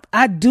what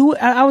I do.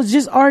 I was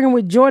just arguing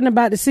with Jordan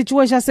about the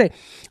situation.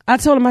 I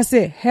told him,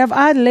 have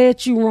I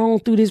led you wrong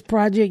through this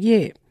project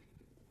yet?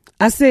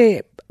 I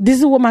said, this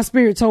is what my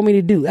spirit told me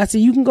to do. I said,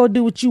 you can go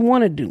do what you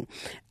want to do.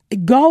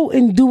 Go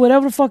and do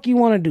whatever the fuck you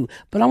want to do.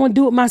 But I'm going to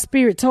do what my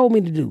spirit told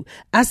me to do.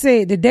 I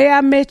said, the day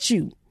I met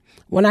you,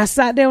 when I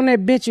sat down on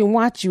that bitch and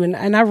watched you,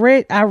 and I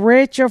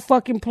read your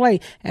fucking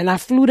play, and I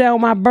flew there on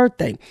my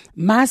birthday,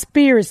 my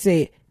spirit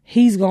said,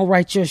 he's going to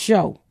write your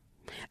show.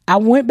 I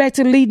went back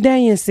to Lee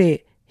Daniel and said,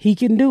 he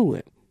can do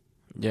it.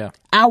 Yeah.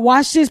 I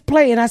watched this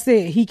play and I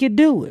said, he could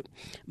do it.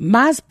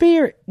 My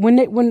spirit,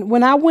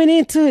 when I went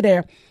into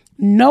there,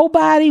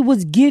 nobody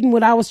was getting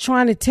what I was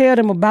trying to tell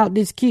them about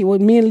this kid,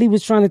 what me and Lee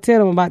was trying to tell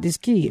them about this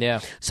kid. Yeah.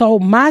 So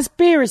my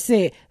spirit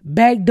said,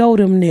 backdoor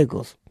them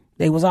niggas.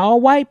 They was all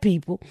white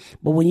people,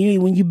 but when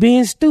you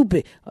being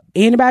stupid,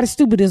 anybody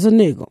stupid is a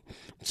nigga.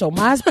 So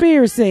my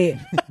spirit said,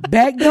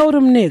 backdoor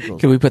them niggas.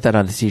 Can we put that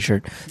on a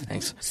t-shirt?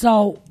 Thanks.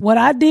 So what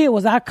I did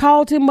was I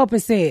called him up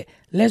and said,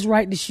 let's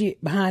write the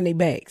shit behind their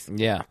backs.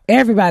 Yeah.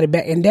 Everybody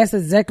back. And that's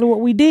exactly what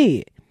we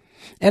did.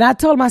 And I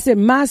told him, I said,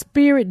 my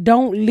spirit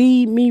don't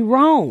lead me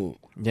wrong.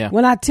 Yeah.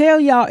 When I tell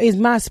y'all it's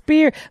my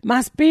spirit,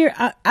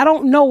 I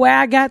don't know where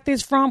I got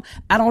this from.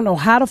 I don't know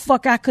how the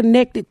fuck I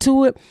connected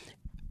to it.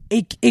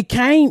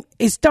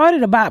 It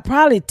started about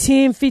probably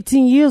 10,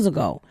 15 years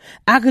ago.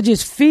 I could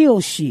just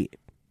feel shit.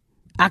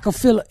 I could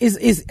feel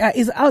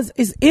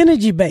it's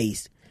energy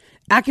based.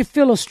 I can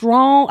feel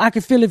I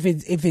can feel if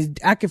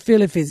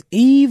it's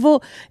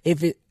evil,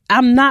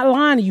 I'm not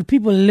lying to you.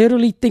 People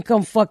literally think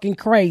I'm fucking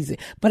crazy.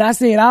 But I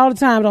say it all the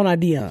time, don't I,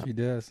 Dion? She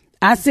does.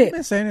 I said, I've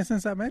been saying it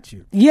since I met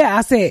you. Yeah,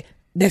 I said,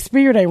 that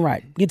spirit ain't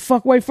right. Get the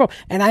fuck away from.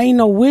 And I ain't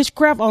no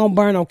witchcraft. I don't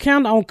burn no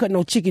candle. I don't cut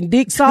no chicken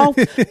dicks off.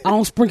 I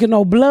don't sprinkle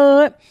no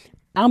blood.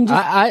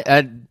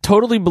 I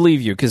totally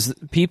believe you, because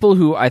people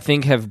who I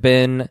think have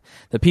been,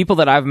 the people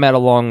that I've met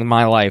along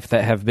my life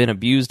that have been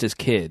abused as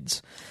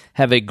kids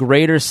have a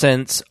greater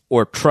sense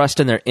or trust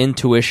in their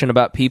intuition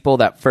about people,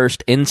 that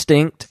first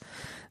instinct,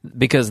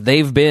 because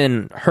they've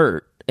been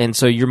hurt. And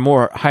so you're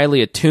more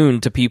highly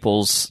attuned to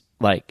people's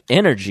like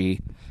energy.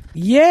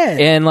 Yeah.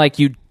 And like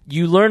you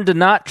you learn to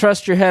not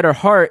trust your head or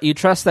heart. You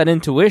trust that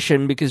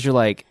intuition because you're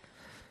like,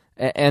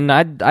 and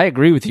I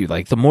agree with you.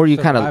 Like the more you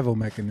kind of survival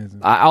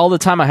mechanism. all the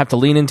time I have to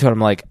lean into it. I'm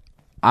like,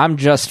 I'm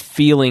just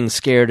feeling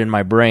scared in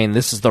my brain.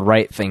 This is the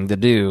right thing to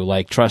do.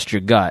 Like trust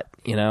your gut.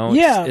 You know?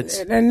 It's,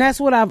 and that's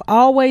what I've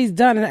always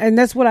done, and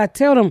that's what I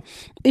tell them.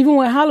 Even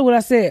with Hollywood,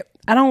 I said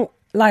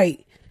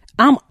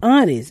I'm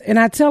honest, and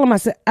I tell them, I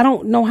said, I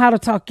don't know how to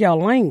talk y'all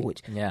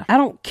language. Yeah. I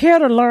don't care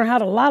to learn how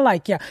to lie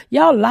like y'all.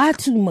 Y'all lie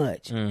too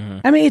much. Mm-hmm.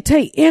 I mean, it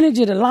take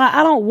energy to lie.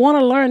 I don't want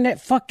to learn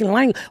that fucking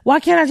language. Why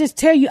can't I just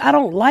tell you I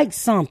don't like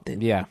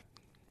something? Yeah.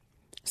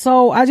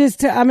 So I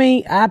just,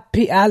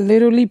 I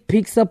literally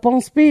picks up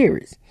on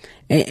spirits,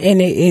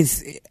 and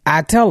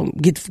I tell them,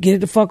 get it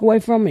the fuck away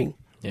from me.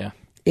 Yeah.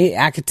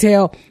 I could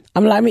tell.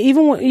 I'm like, I mean,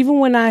 even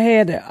when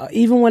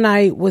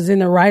I was in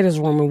the writer's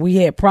room and we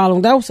had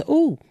problems, I was,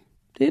 ooh,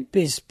 this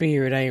bitch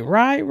spirit ain't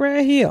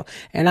right here.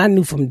 And I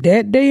knew from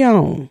that day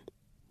on,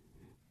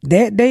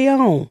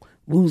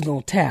 we was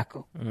gonna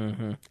tackle.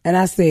 Mm-hmm. And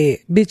I said,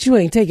 bitch, you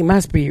ain't taking my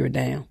spirit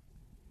down.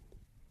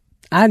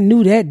 I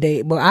knew that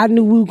day, but I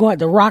knew we were going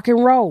to rock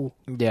and roll.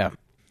 Yeah.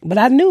 But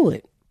I knew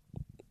it.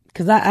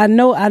 Because I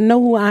know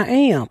who I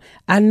am.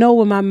 I know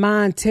what my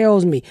mind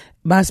tells me.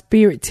 My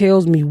spirit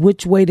tells me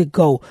which way to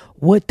go,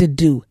 what to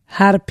do,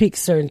 how to pick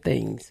certain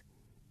things,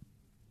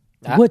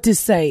 what to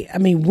say. I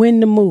mean,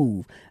 when to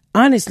move.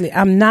 Honestly,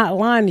 I'm not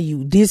lying to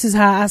you. This is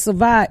how I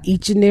survive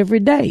each and every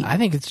day. I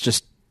think it's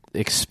just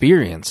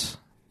experience.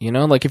 You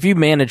know, like if you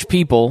manage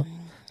people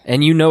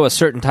and you know a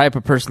certain type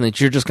of person that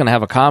you're just going to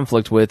have a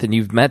conflict with, and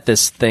you've met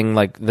this thing,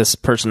 like this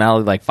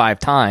personality, like 5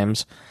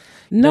 times.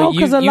 No,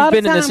 because you've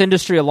been in this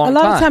industry a long time. A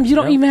lot of times you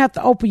don't even have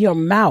to open your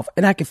mouth,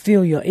 and I can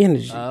feel your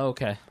energy. Oh,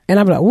 okay. And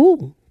I'm like,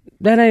 ooh,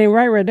 that ain't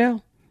right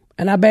there.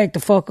 And I back the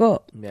fuck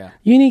up. Yeah.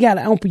 You ain't got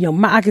to open your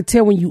mouth. I can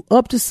tell when you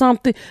up to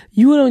something.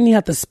 You don't even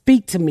have to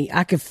speak to me.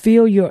 I can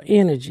feel your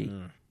energy.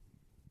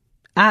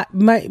 I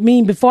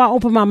mean, before I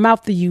open my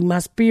mouth to you, my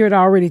spirit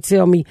already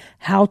tell me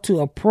how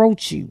to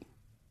approach you.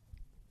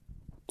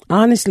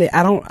 Honestly,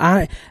 I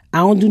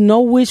don't do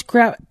no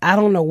witchcraft. I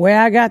don't know where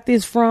I got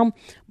this from,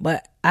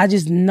 but I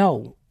just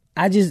know.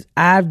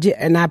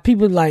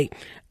 People like,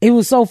 it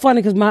was so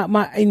funny because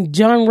and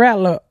John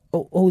Rattler,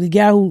 the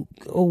guy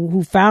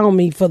who found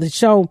me for the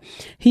show,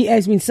 he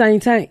asked me the same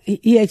thing.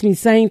 He asked me the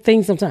same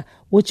thing sometimes.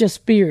 What's your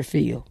spirit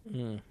feel?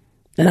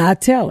 And I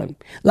tell him,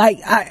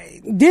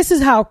 this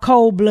is how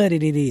cold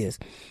blooded it is.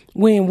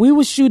 When we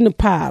were shooting the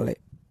pilot,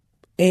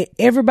 and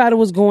everybody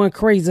was going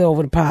crazy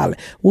over the pilot,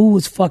 we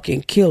was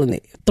fucking killing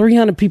it.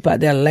 300 people out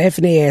there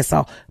laughing their ass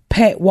off.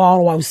 Pat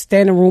wall, I was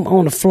standing room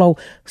on the floor,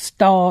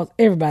 stars,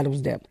 everybody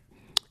was there.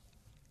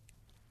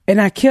 And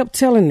I kept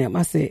telling them,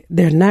 I said,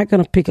 they're not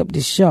going to pick up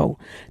this show.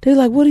 They're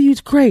like, what are you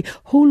crazy?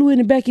 Hulu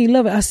and Becky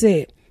love it. I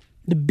said,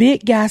 the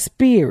big guy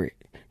spirit,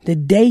 the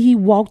day he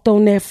walked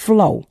on that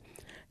floor,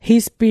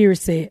 his spirit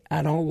said,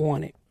 I don't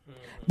want it.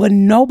 But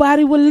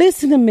nobody would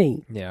listen to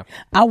me. Yeah.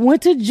 I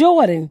went to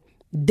Jordan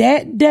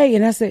that day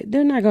and I said,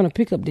 they're not going to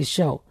pick up this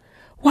show.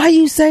 Why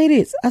you say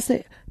this? I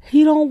said,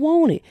 he don't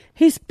want it.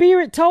 His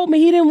spirit told me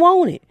he didn't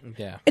want it.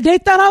 Yeah. They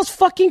thought I was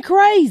fucking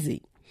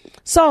crazy.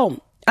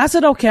 So I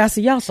said, okay. I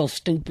said, y'all so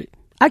stupid.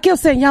 I kept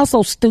saying, y'all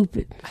so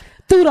stupid.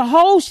 Through the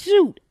whole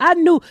shoot, I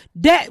knew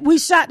that we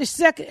shot the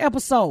second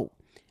episode.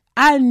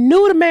 I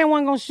knew the man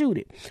wasn't going to shoot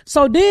it.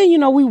 So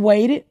then, we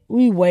waited.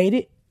 We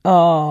waited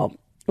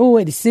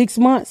 6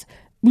 months.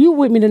 You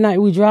with me tonight?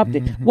 We dropped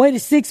it.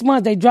 Waited 6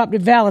 months. They dropped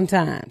it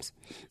Valentine's.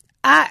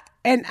 I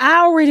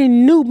already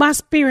knew, my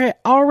spirit had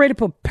already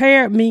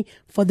prepared me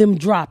for them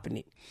dropping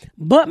it.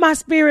 But my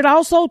spirit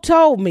also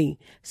told me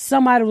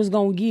somebody was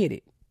going to get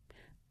it.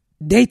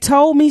 They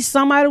told me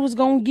somebody was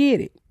going to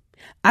get it.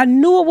 I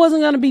knew it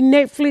wasn't going to be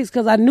Netflix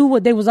because I knew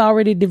what they was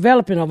already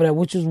developing over there,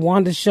 which was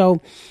Wanda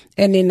show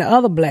and then the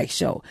other black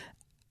show.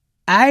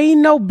 I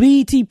ain't know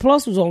BET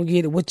Plus was going to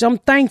get it, which I'm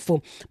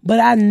thankful, but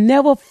I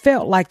never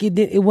felt like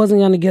it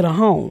wasn't going to get a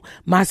home.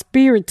 My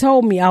spirit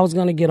told me I was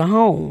going to get a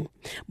home,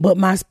 but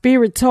my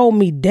spirit told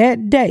me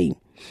that day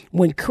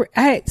when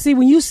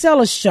you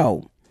sell a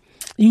show,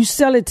 you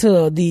sell it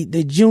to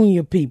the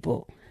junior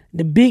people,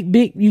 the big,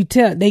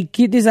 they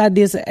get this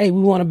idea, say, hey,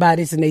 we want to buy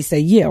this. And they say,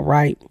 yeah,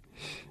 right.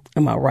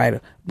 I'm a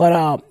writer,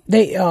 but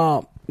they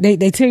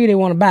tell you they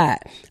want to buy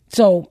it.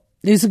 So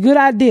it's a good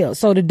idea.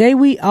 So the day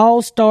we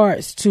all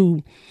starts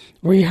to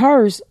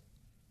rehearse,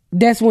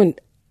 that's when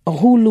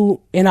Hulu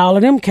and all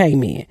of them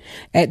came in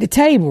at the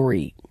table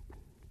read.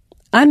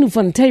 I knew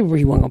from the table read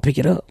he wasn't gonna pick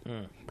it up.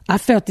 I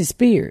felt the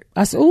spirit.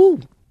 I said, "Ooh,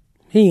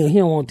 he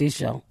don't want this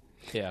show."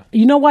 Yeah.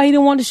 You know why he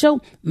didn't want the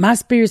show? My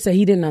spirit said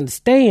he didn't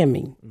understand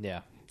me.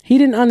 Yeah. He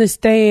didn't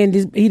understand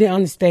this. He didn't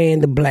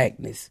understand the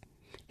blackness.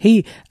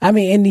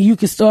 And you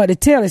could start to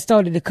tell, it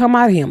started to come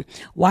out of him.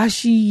 Why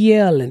she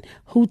yelling?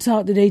 Who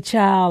talked to their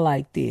child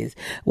like this?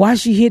 Why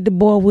she hit the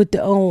boy with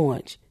the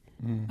orange?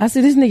 I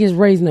said, this nigga's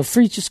raising a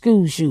future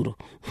school shooter.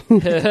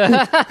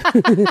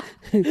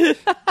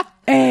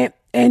 and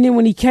And then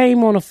when he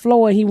came on the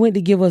floor, he went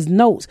to give us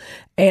notes.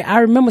 And I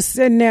remember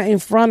sitting there in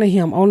front of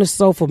him on the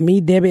sofa,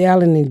 me, Debbie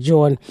Allen, and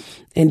Jordan.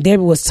 And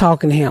Debbie was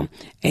talking to him.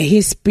 And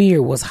his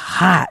spirit was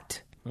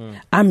hot.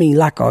 I mean,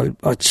 like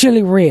a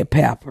chili red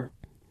pepper.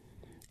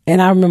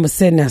 And I remember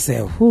sitting there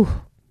saying, whew,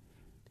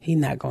 he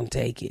not going to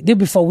take it. This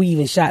before we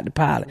even shot the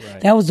pilot.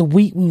 Right. That was the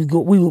week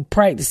we were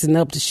practicing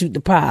up to shoot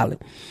the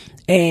pilot.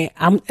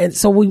 And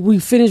so we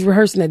finished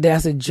rehearsing that day. I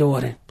said,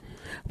 Jordan,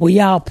 will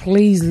y'all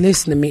please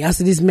listen to me? I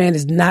said, this man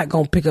is not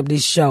going to pick up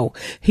this show.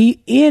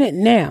 He in it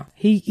now.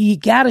 He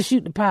got to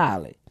shoot the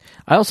pilot.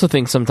 I also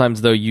think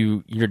sometimes, though,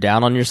 you're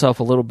down on yourself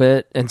a little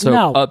bit. And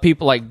so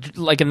people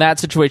like in that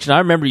situation, I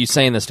remember you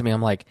saying this to me.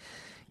 I'm like,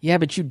 yeah,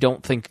 but you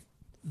don't think,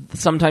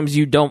 sometimes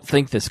you don't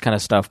think this kind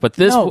of stuff. But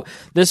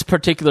this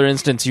particular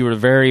instance, you were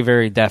very,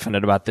 very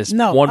definite about this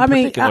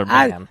particular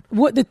man.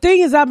 What the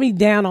thing is I be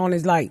down on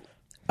is like,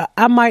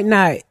 I might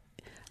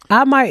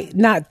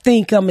not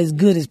think I'm as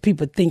good as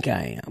people think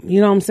I am.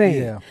 You know what I'm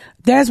saying? Yeah.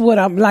 That's what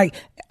I'm like.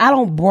 I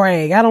don't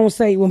brag. I don't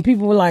say when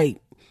people are like,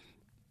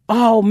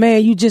 oh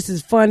man, you just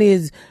as funny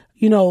as,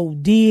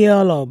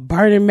 DL or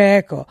Bernie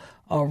Mac or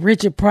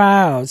Richard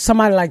Pryor or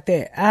somebody like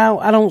that.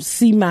 I don't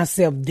see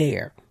myself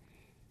there.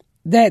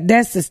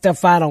 That's the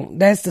stuff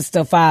that's the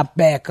stuff I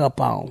back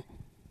up on.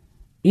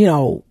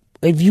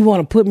 If you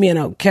want to put me in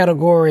a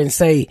category and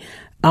say,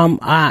 I'm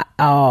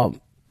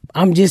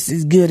just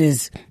as good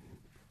as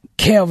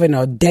Kelvin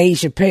or Dave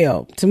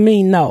Chappelle. To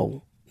me,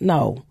 no.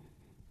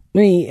 I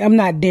mean, I'm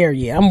not there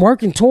yet. I'm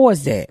working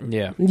towards that.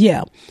 Yeah.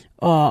 Yeah.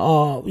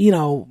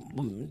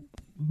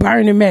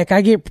 Bernie Mac.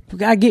 I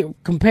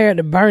get compared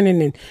to Bernie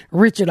and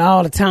Richard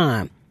all the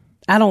time.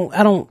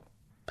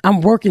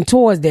 I'm working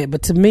towards that,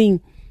 but to me,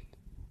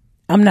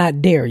 I'm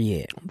not there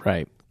yet.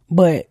 Right.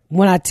 But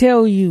when I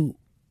tell you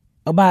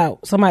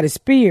about somebody's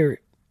spirit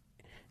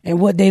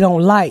and what they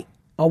don't like,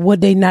 or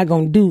what they not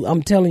gonna do,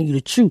 I'm telling you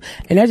the truth,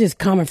 and that's just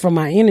coming from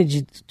my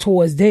energy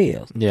towards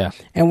theirs. Yeah.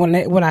 And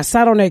when I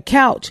sat on that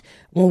couch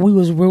when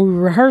we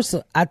rehearsed,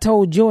 I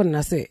told Jordan,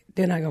 I said,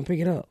 they're not gonna pick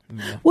it up.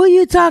 Yeah. What are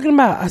you talking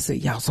about? I said,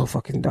 y'all so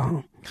fucking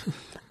dumb.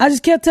 I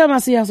just kept telling him, I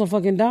said, y'all so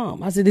fucking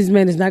dumb. I said, this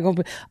man is not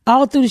gonna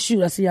all through the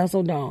shoot. I said, y'all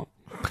so dumb.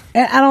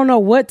 And I don't know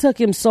what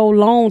took him so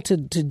long to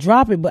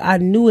drop it, but I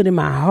knew it in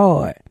my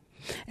heart.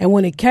 And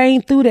when it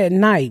came through that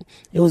night,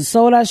 it was a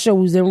sold out show.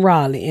 We was in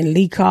Raleigh, and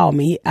Lee called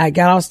me. I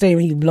got off stage,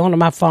 and he was blowing on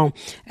my phone,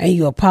 and he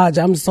apologized.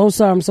 I'm so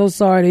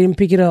sorry. They didn't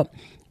pick it up.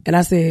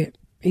 And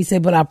he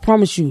said, but I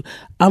promise you,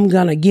 I'm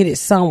gonna get it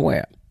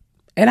somewhere.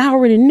 And I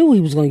already knew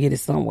he was gonna get it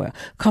somewhere,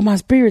 cause my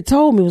spirit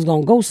told me it was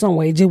gonna go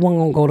somewhere. It just wasn't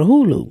gonna go to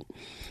Hulu.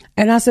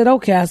 And I said,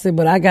 okay. I said,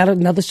 but I got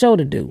another show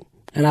to do.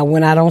 And I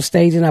went out on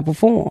stage and I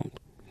performed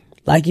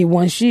like it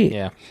wasn't shit.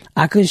 Yeah.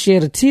 I couldn't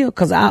shed a tear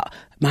because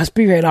my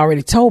spirit had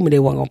already told me they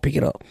weren't gonna pick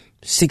it up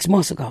 6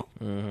 months ago.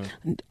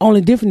 Mm-hmm.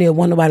 Only difference is,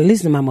 wasn't nobody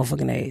listening to my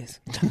motherfucking ass.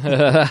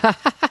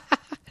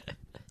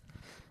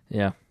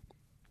 Yeah.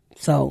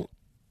 So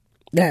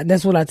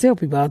that's what I tell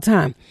people all the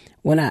time.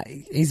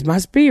 It's my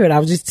spirit. I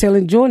was just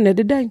telling Jordan that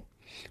today.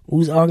 We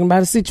was arguing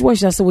about a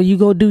situation. I said, well, you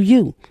go do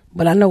you.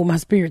 But I know what my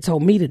spirit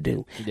told me to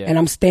do. Yeah. And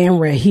I'm staying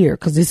right here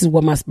because this is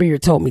what my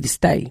spirit told me to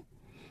stay.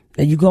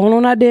 Now you going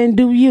on out there and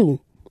do you,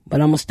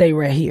 but I'm going to stay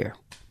right here.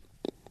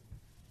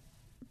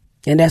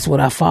 And that's what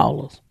I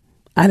follow.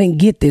 I didn't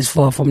get this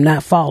far from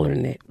not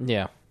following it.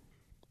 Yeah.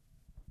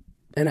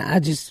 And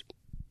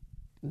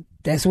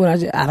that's what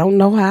I don't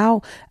know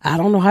how. I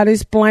don't know how to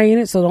explain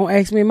it, so don't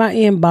ask me in my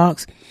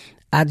inbox.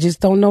 I just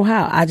don't know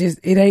how. I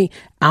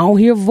don't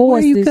hear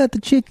voices. Where you got the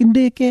chicken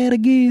dick at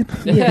again?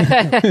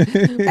 Yeah.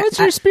 What's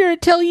your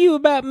spirit tell you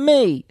about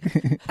me?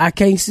 I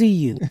can't see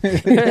you.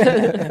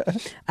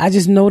 I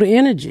just know the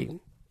energy.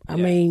 I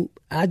mean,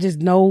 I just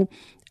know.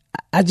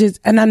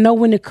 And I know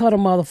when to cut a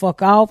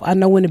motherfucker off. I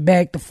know when to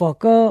back the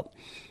fuck up.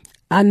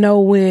 I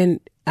know when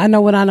I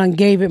done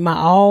gave it my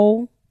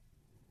all.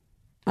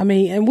 I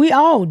mean, and we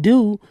all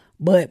do,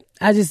 but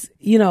I just,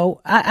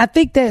 I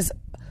think that's,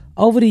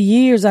 over the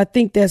years, I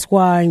think that's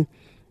why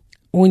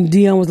when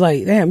Dion was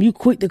like, damn, you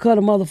quick to cut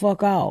a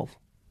motherfucker off.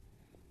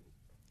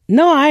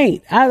 No, I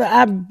ain't.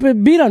 I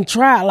done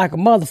tried like a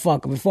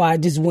motherfucker before I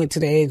just went to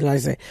the edge and I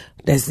said,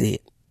 that's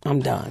it.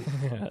 I'm done.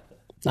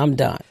 I'm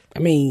done. I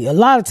mean, a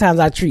lot of times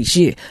I treat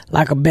shit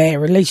like a bad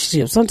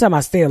relationship. Sometimes I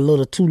stay a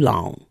little too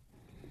long.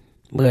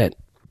 But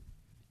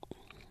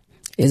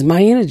it's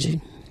my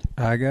energy.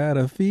 I got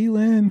a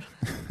feeling.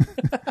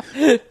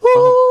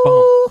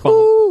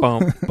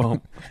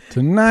 Bump.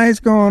 Tonight's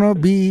gonna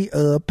be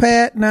a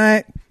Pat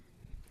night.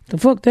 The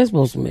fuck that's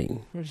supposed to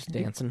mean? We're just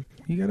dancing.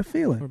 You got a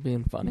feeling. We're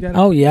being funny.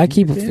 I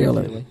keep a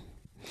feeling.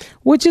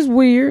 Which is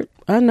weird.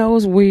 I know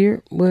it's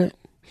weird, but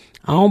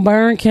I don't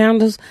burn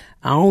candles.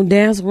 I don't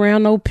dance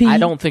around no pee. I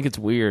don't think it's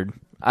weird.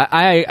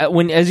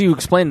 As you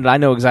explained it, I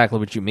know exactly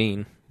what you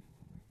mean.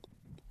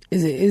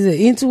 Is it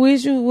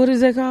Intuisials? What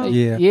is that called?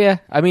 Yeah. Yeah.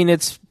 I mean,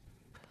 it's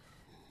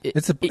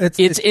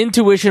it's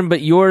intuition,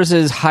 but yours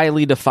is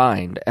highly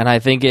defined, and I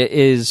think it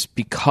is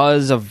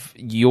because of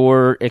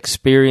your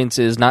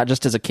experiences, not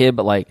just as a kid,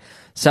 but like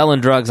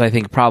selling drugs. I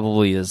think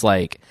probably is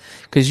like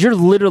because you're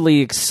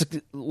literally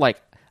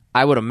like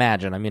I would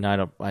imagine. I mean,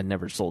 I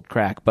never sold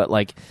crack, but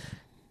like,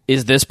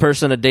 is this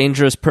person a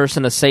dangerous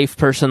person, a safe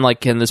person? Like,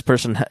 can this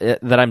person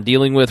that I'm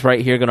dealing with right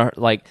here gonna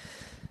like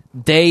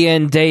day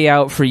in, day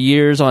out for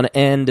years on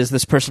end, is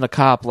this person a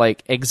cop?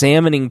 Like,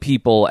 examining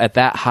people at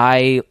that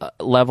high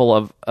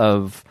level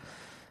of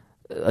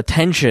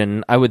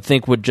attention, I would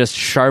think would just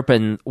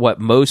sharpen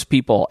what most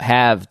people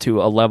have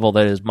to a level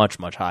that is much,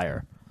 much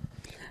higher.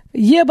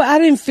 Yeah, but I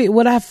didn't feel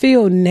what I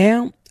feel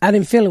now. I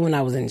didn't feel it when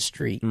I was in the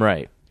street.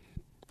 Right.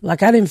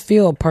 Like, I didn't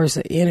feel a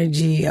person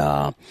energy.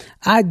 I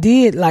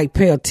did like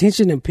pay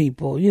attention to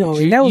people, you know,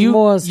 and that was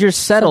more you're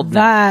settled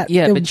now.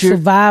 Yeah, but you're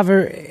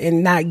survivor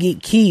and not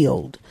get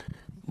killed.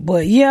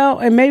 But yeah,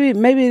 and maybe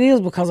it is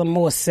because I'm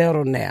more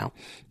settled now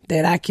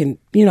that I can,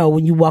 you know,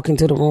 when you walk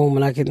into the room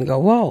and I can go,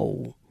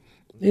 whoa,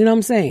 you know what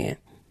I'm saying?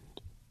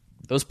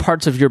 Those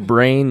parts of your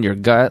brain, your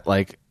gut,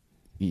 like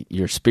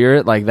your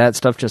spirit, like that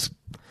stuff just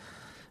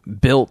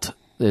built.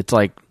 It's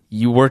like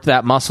you work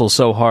that muscle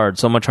so hard,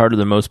 so much harder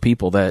than most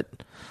people, that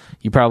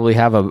you probably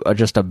have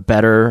just a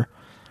better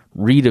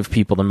read of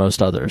people than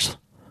most others.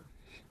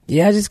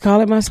 Yeah, I just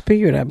call it my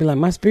spirit. I'd be like,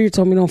 my spirit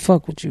told me don't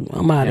fuck with you.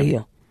 I'm out of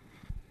here.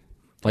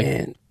 Like,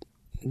 and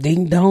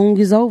ding dong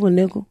is over,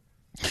 nigga.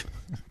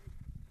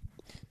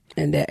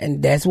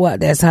 and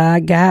that's how I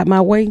got my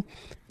way.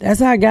 That's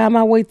how I got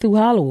my way through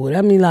Hollywood.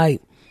 I mean,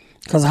 like,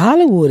 because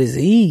Hollywood is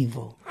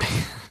evil.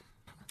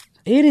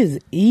 It is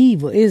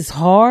evil. It's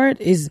hard.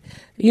 It's,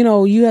 you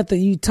know,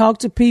 you talk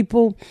to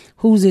people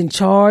who's in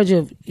charge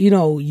of, you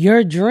know,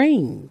 your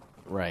dream.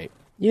 right.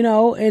 You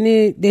know,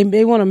 and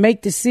they want to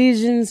make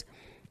decisions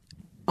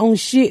on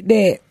shit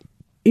that,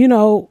 you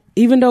know,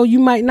 even though you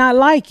might not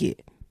like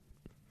it,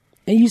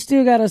 and you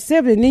still got to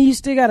accept it, and then you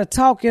still got to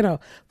talk in a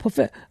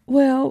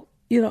well,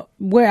 you know,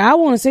 where I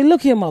want to say,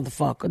 look here,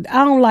 motherfucker,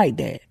 I don't like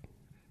that.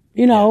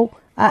 You know,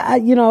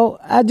 yeah.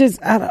 I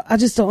just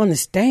don't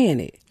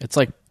understand it. It's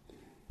like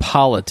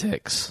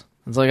politics.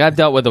 It's like I've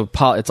dealt with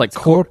it's like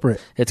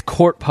corporate. It's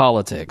court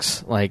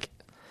politics. Like,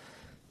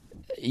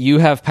 you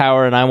have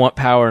power and I want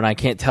power, and I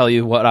can't tell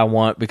you what I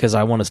want because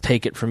I want to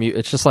take it from you.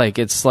 It's just like,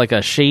 it's like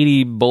a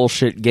shady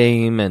bullshit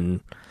game.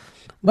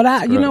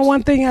 But you know,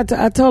 one thing I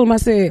told him, I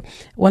said,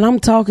 when I'm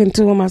talking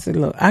to him, I said,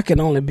 look, I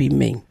can only be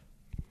me.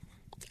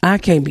 I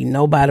can't be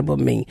nobody but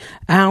me.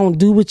 I don't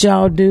do what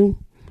y'all do.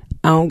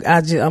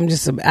 I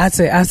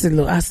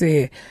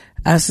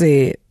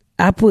said,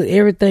 I put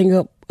everything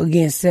up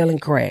against selling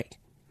crack.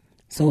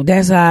 So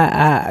that's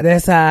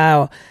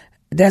how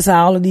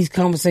all of these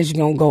conversations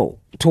gonna go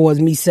towards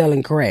me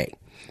selling crack.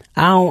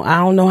 I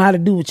don't know how to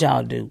do what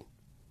y'all do.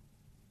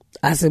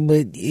 I said,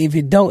 but if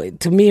it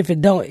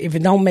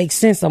don't make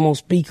sense, I'm gonna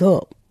speak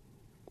up.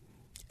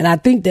 And I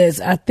think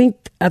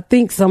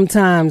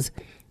sometimes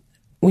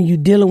when you're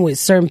dealing with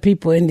certain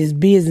people in this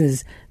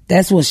business,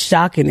 that's what's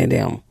shocking to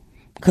them,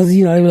 because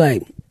you know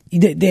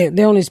they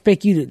don't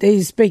expect you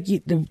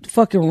to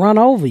fucking run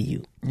over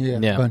you. Yeah,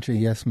 yeah. Bunch of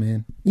yes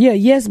men. Yeah,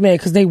 yes man,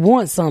 because they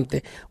want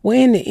something. Well,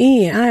 in the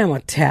end, I am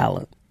a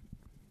talent.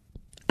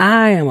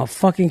 I am a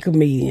fucking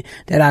comedian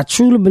that I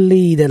truly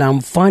believe that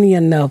I'm funny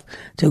enough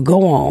to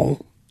go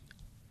on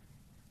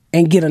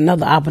and get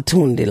another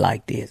opportunity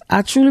like this.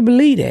 I truly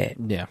believe that.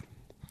 Yeah.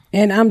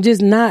 And I'm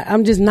just not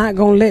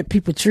gonna let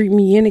people treat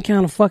me any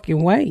kind of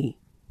fucking way.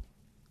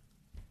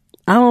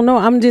 I don't know.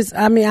 I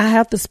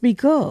have to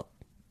speak up.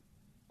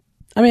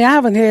 I mean, I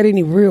haven't had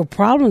any real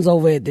problems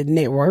over at the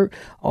network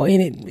or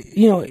any,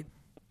 you know,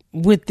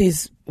 with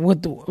this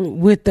ordeal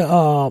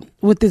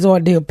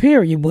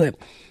period, but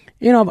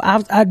you know,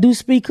 I do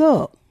speak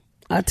up.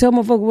 I tell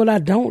motherfuckers what I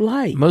don't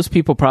like. Most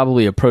people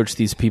probably approach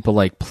these people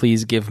like,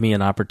 please give me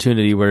an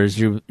opportunity, whereas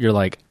you're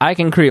like, I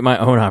can create my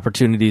own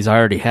opportunities. I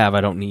already have. I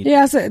don't need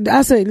I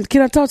said,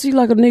 can I talk to you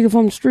like a nigga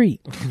from the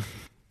street?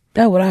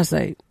 That's what I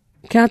say.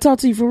 Can I talk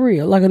to you for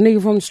real, like a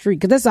nigga from the street?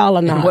 Because that's all I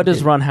know. And what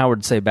does Ron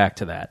Howard say back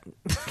to that?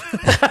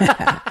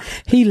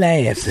 He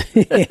laughs.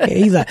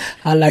 He's like,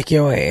 I like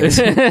your ass.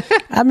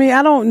 I mean,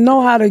 I don't know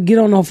how to get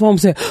on the phone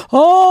and say,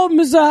 oh,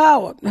 Mr.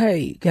 Howard.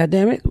 Hey,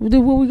 goddammit, what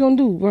we going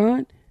to do,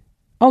 Ron?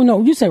 Oh,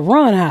 no, you said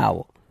Ron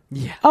Howard.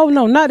 Yeah. Oh,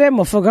 no, not that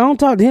motherfucker. I don't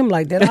talk to him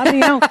like that. I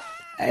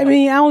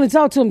mean, I only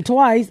talked to him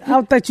twice.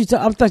 I thought you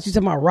talking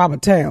about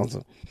Robert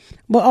Townsend.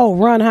 But,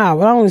 Ron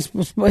Howard,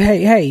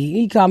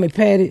 he called me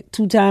Patty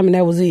 2 times and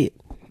that was it.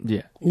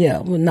 Yeah. Yeah,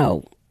 well,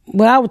 no.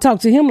 But I would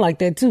talk to him like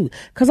that too,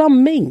 because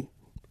I'm me.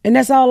 And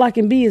that's all I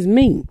can be is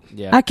me.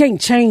 Yeah. I can't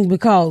change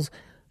because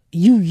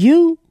you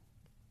know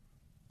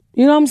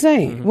what I'm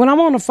saying? Mm-hmm. When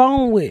I'm on the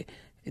phone with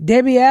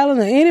Debbie Allen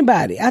or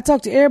anybody, I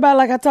talk to everybody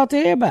like I talk to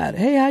everybody.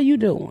 Hey, how you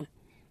doing?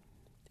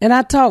 And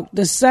I talk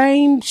the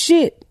same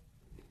shit.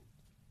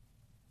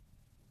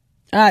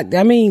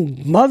 I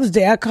mean, Mother's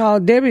Day, I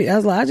called Debbie. I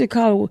was like, I just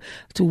called her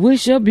to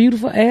wish her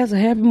beautiful ass a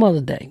happy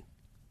Mother's Day.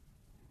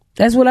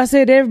 That's what I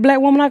said to every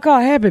black woman I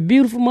call. Happy,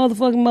 beautiful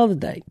motherfucking Mother's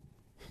Day.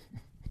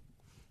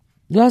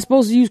 Do I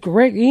supposed to use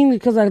correct English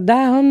because I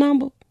dialed her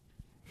number?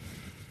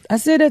 I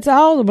said that to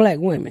all the black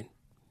women.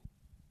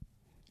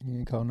 You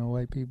ain't call no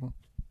white people?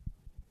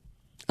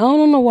 I don't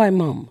know no white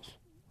mamas.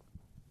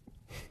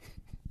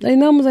 They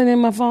numbers ain't in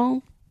my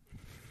phone.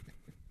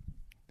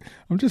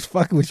 I'm just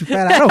fucking with you,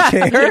 Pat. I don't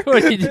care. I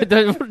don't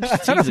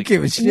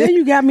give a Now shit.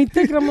 you got me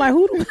thinking. I'm like,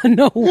 who do I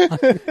know?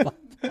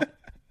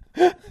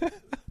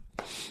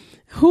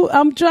 Who?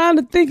 I'm trying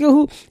to think of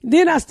who.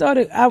 Then I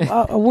started. I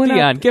went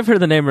Dion, out. give her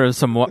the number of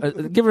some white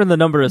Then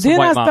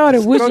I started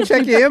moms. wishing. Go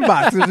check your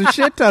inbox. There's a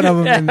shit ton of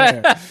them in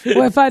there.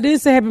 Well, if I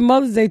did say Happy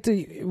Mother's Day to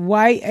you,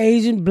 white,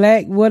 Asian,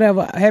 black,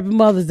 whatever, Happy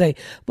Mother's Day.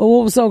 But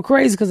what was so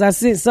crazy, because I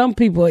sent some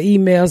people an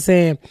email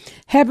saying,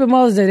 Happy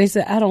Mother's Day. They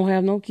said, I don't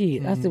have no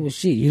kids. I said, well,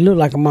 shit, you look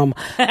like a mama.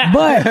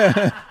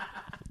 But,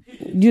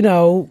 you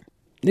know,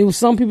 there was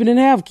some people didn't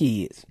have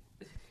kids.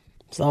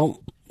 So,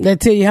 that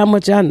tell you how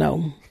much I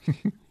know.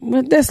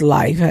 But that's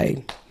life,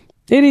 hey.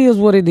 It is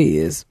what it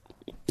is.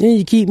 And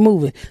you keep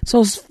moving.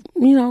 So,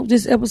 you know,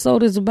 this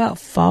episode is about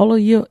follow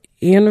your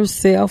inner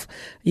self,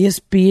 your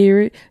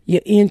spirit,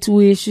 your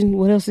intuition,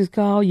 what else is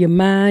called? Your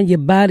mind, your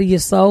body, your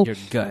soul. Your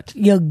gut.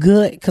 Your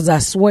gut, because I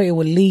swear it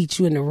will lead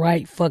you in the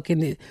right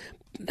fucking...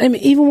 I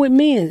mean, even with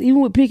men,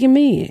 even with picking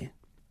men.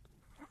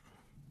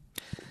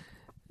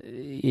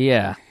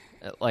 Yeah.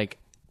 Like,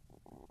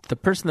 the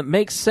person that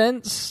makes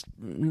sense,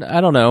 I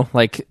don't know.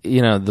 Like,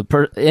 you know,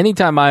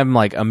 anytime I'm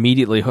like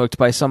immediately hooked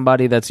by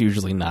somebody, that's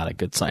usually not a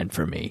good sign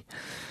for me.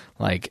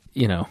 Like,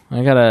 you know,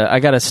 I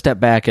gotta step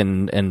back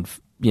and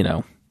you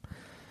know,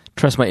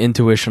 trust my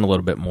intuition a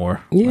little bit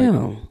more. Yeah.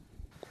 Like,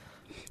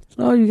 That's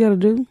all you gotta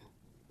do.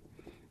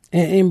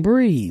 And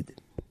breathe.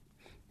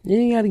 You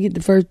ain't gotta get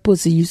the first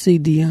pussy you see,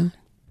 Dion.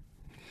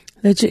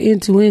 Let your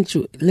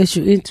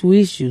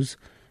intuitions,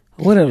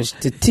 whatever,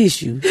 the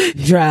tissue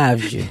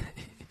drives you.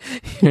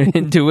 your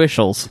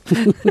intuitials.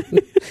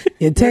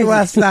 It Where takes do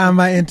I sign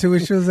my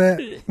intuitions at?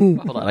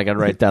 Hold on, I gotta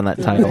write down that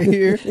title. Right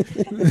here.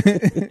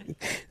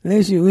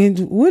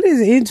 what is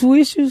it,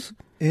 intuitions?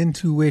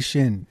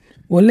 Intuition.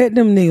 Well, let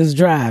them niggas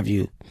drive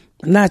you.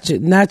 Not your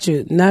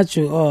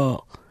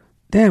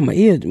damn, my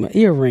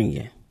ear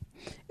ringing.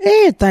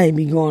 Everything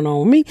be going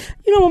on with me.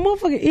 You know, my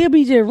motherfucking ear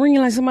be just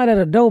ringing like somebody at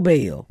a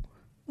doorbell.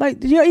 Like,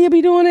 did your ear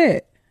be doing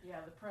that?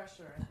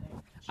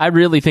 I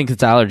really think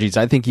it's allergies.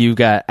 I think you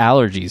got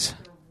allergies.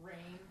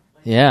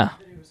 Yeah.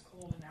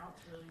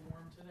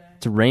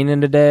 It's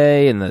raining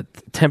today, and the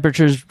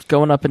temperature's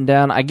going up and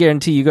down. I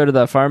guarantee you go to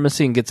the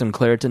pharmacy and get some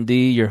Claritin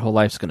D, your whole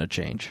life's going to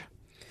change.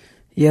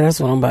 Yeah, that's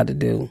what I'm about to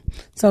do.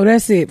 So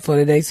that's it for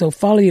today. So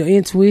follow your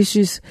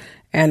intuitions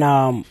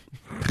and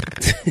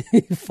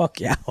fuck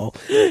y'all.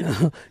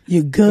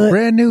 Your gut,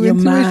 Brand new your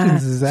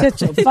intuitions mind.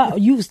 is out.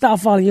 You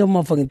stop following your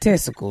motherfucking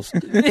testicles.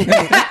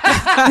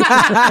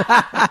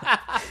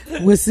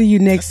 We'll see you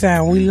next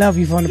time. We love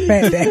you from the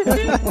Pat Down.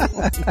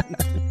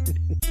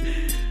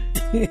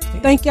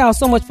 Thank y'all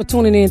so much for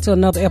tuning in to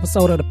another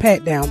episode of the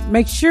Pat Down.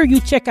 Make sure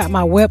you check out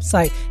my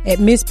website at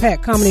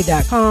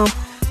misspatcomedy.com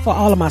for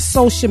all of my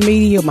social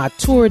media, my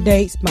tour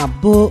dates, my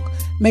book.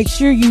 Make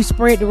sure you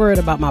spread the word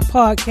about my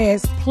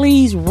podcast.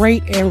 Please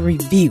rate and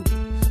review.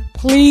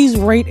 Please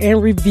rate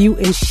and review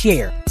and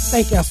share.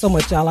 Thank y'all so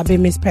much, y'all. I've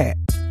been Miss Pat.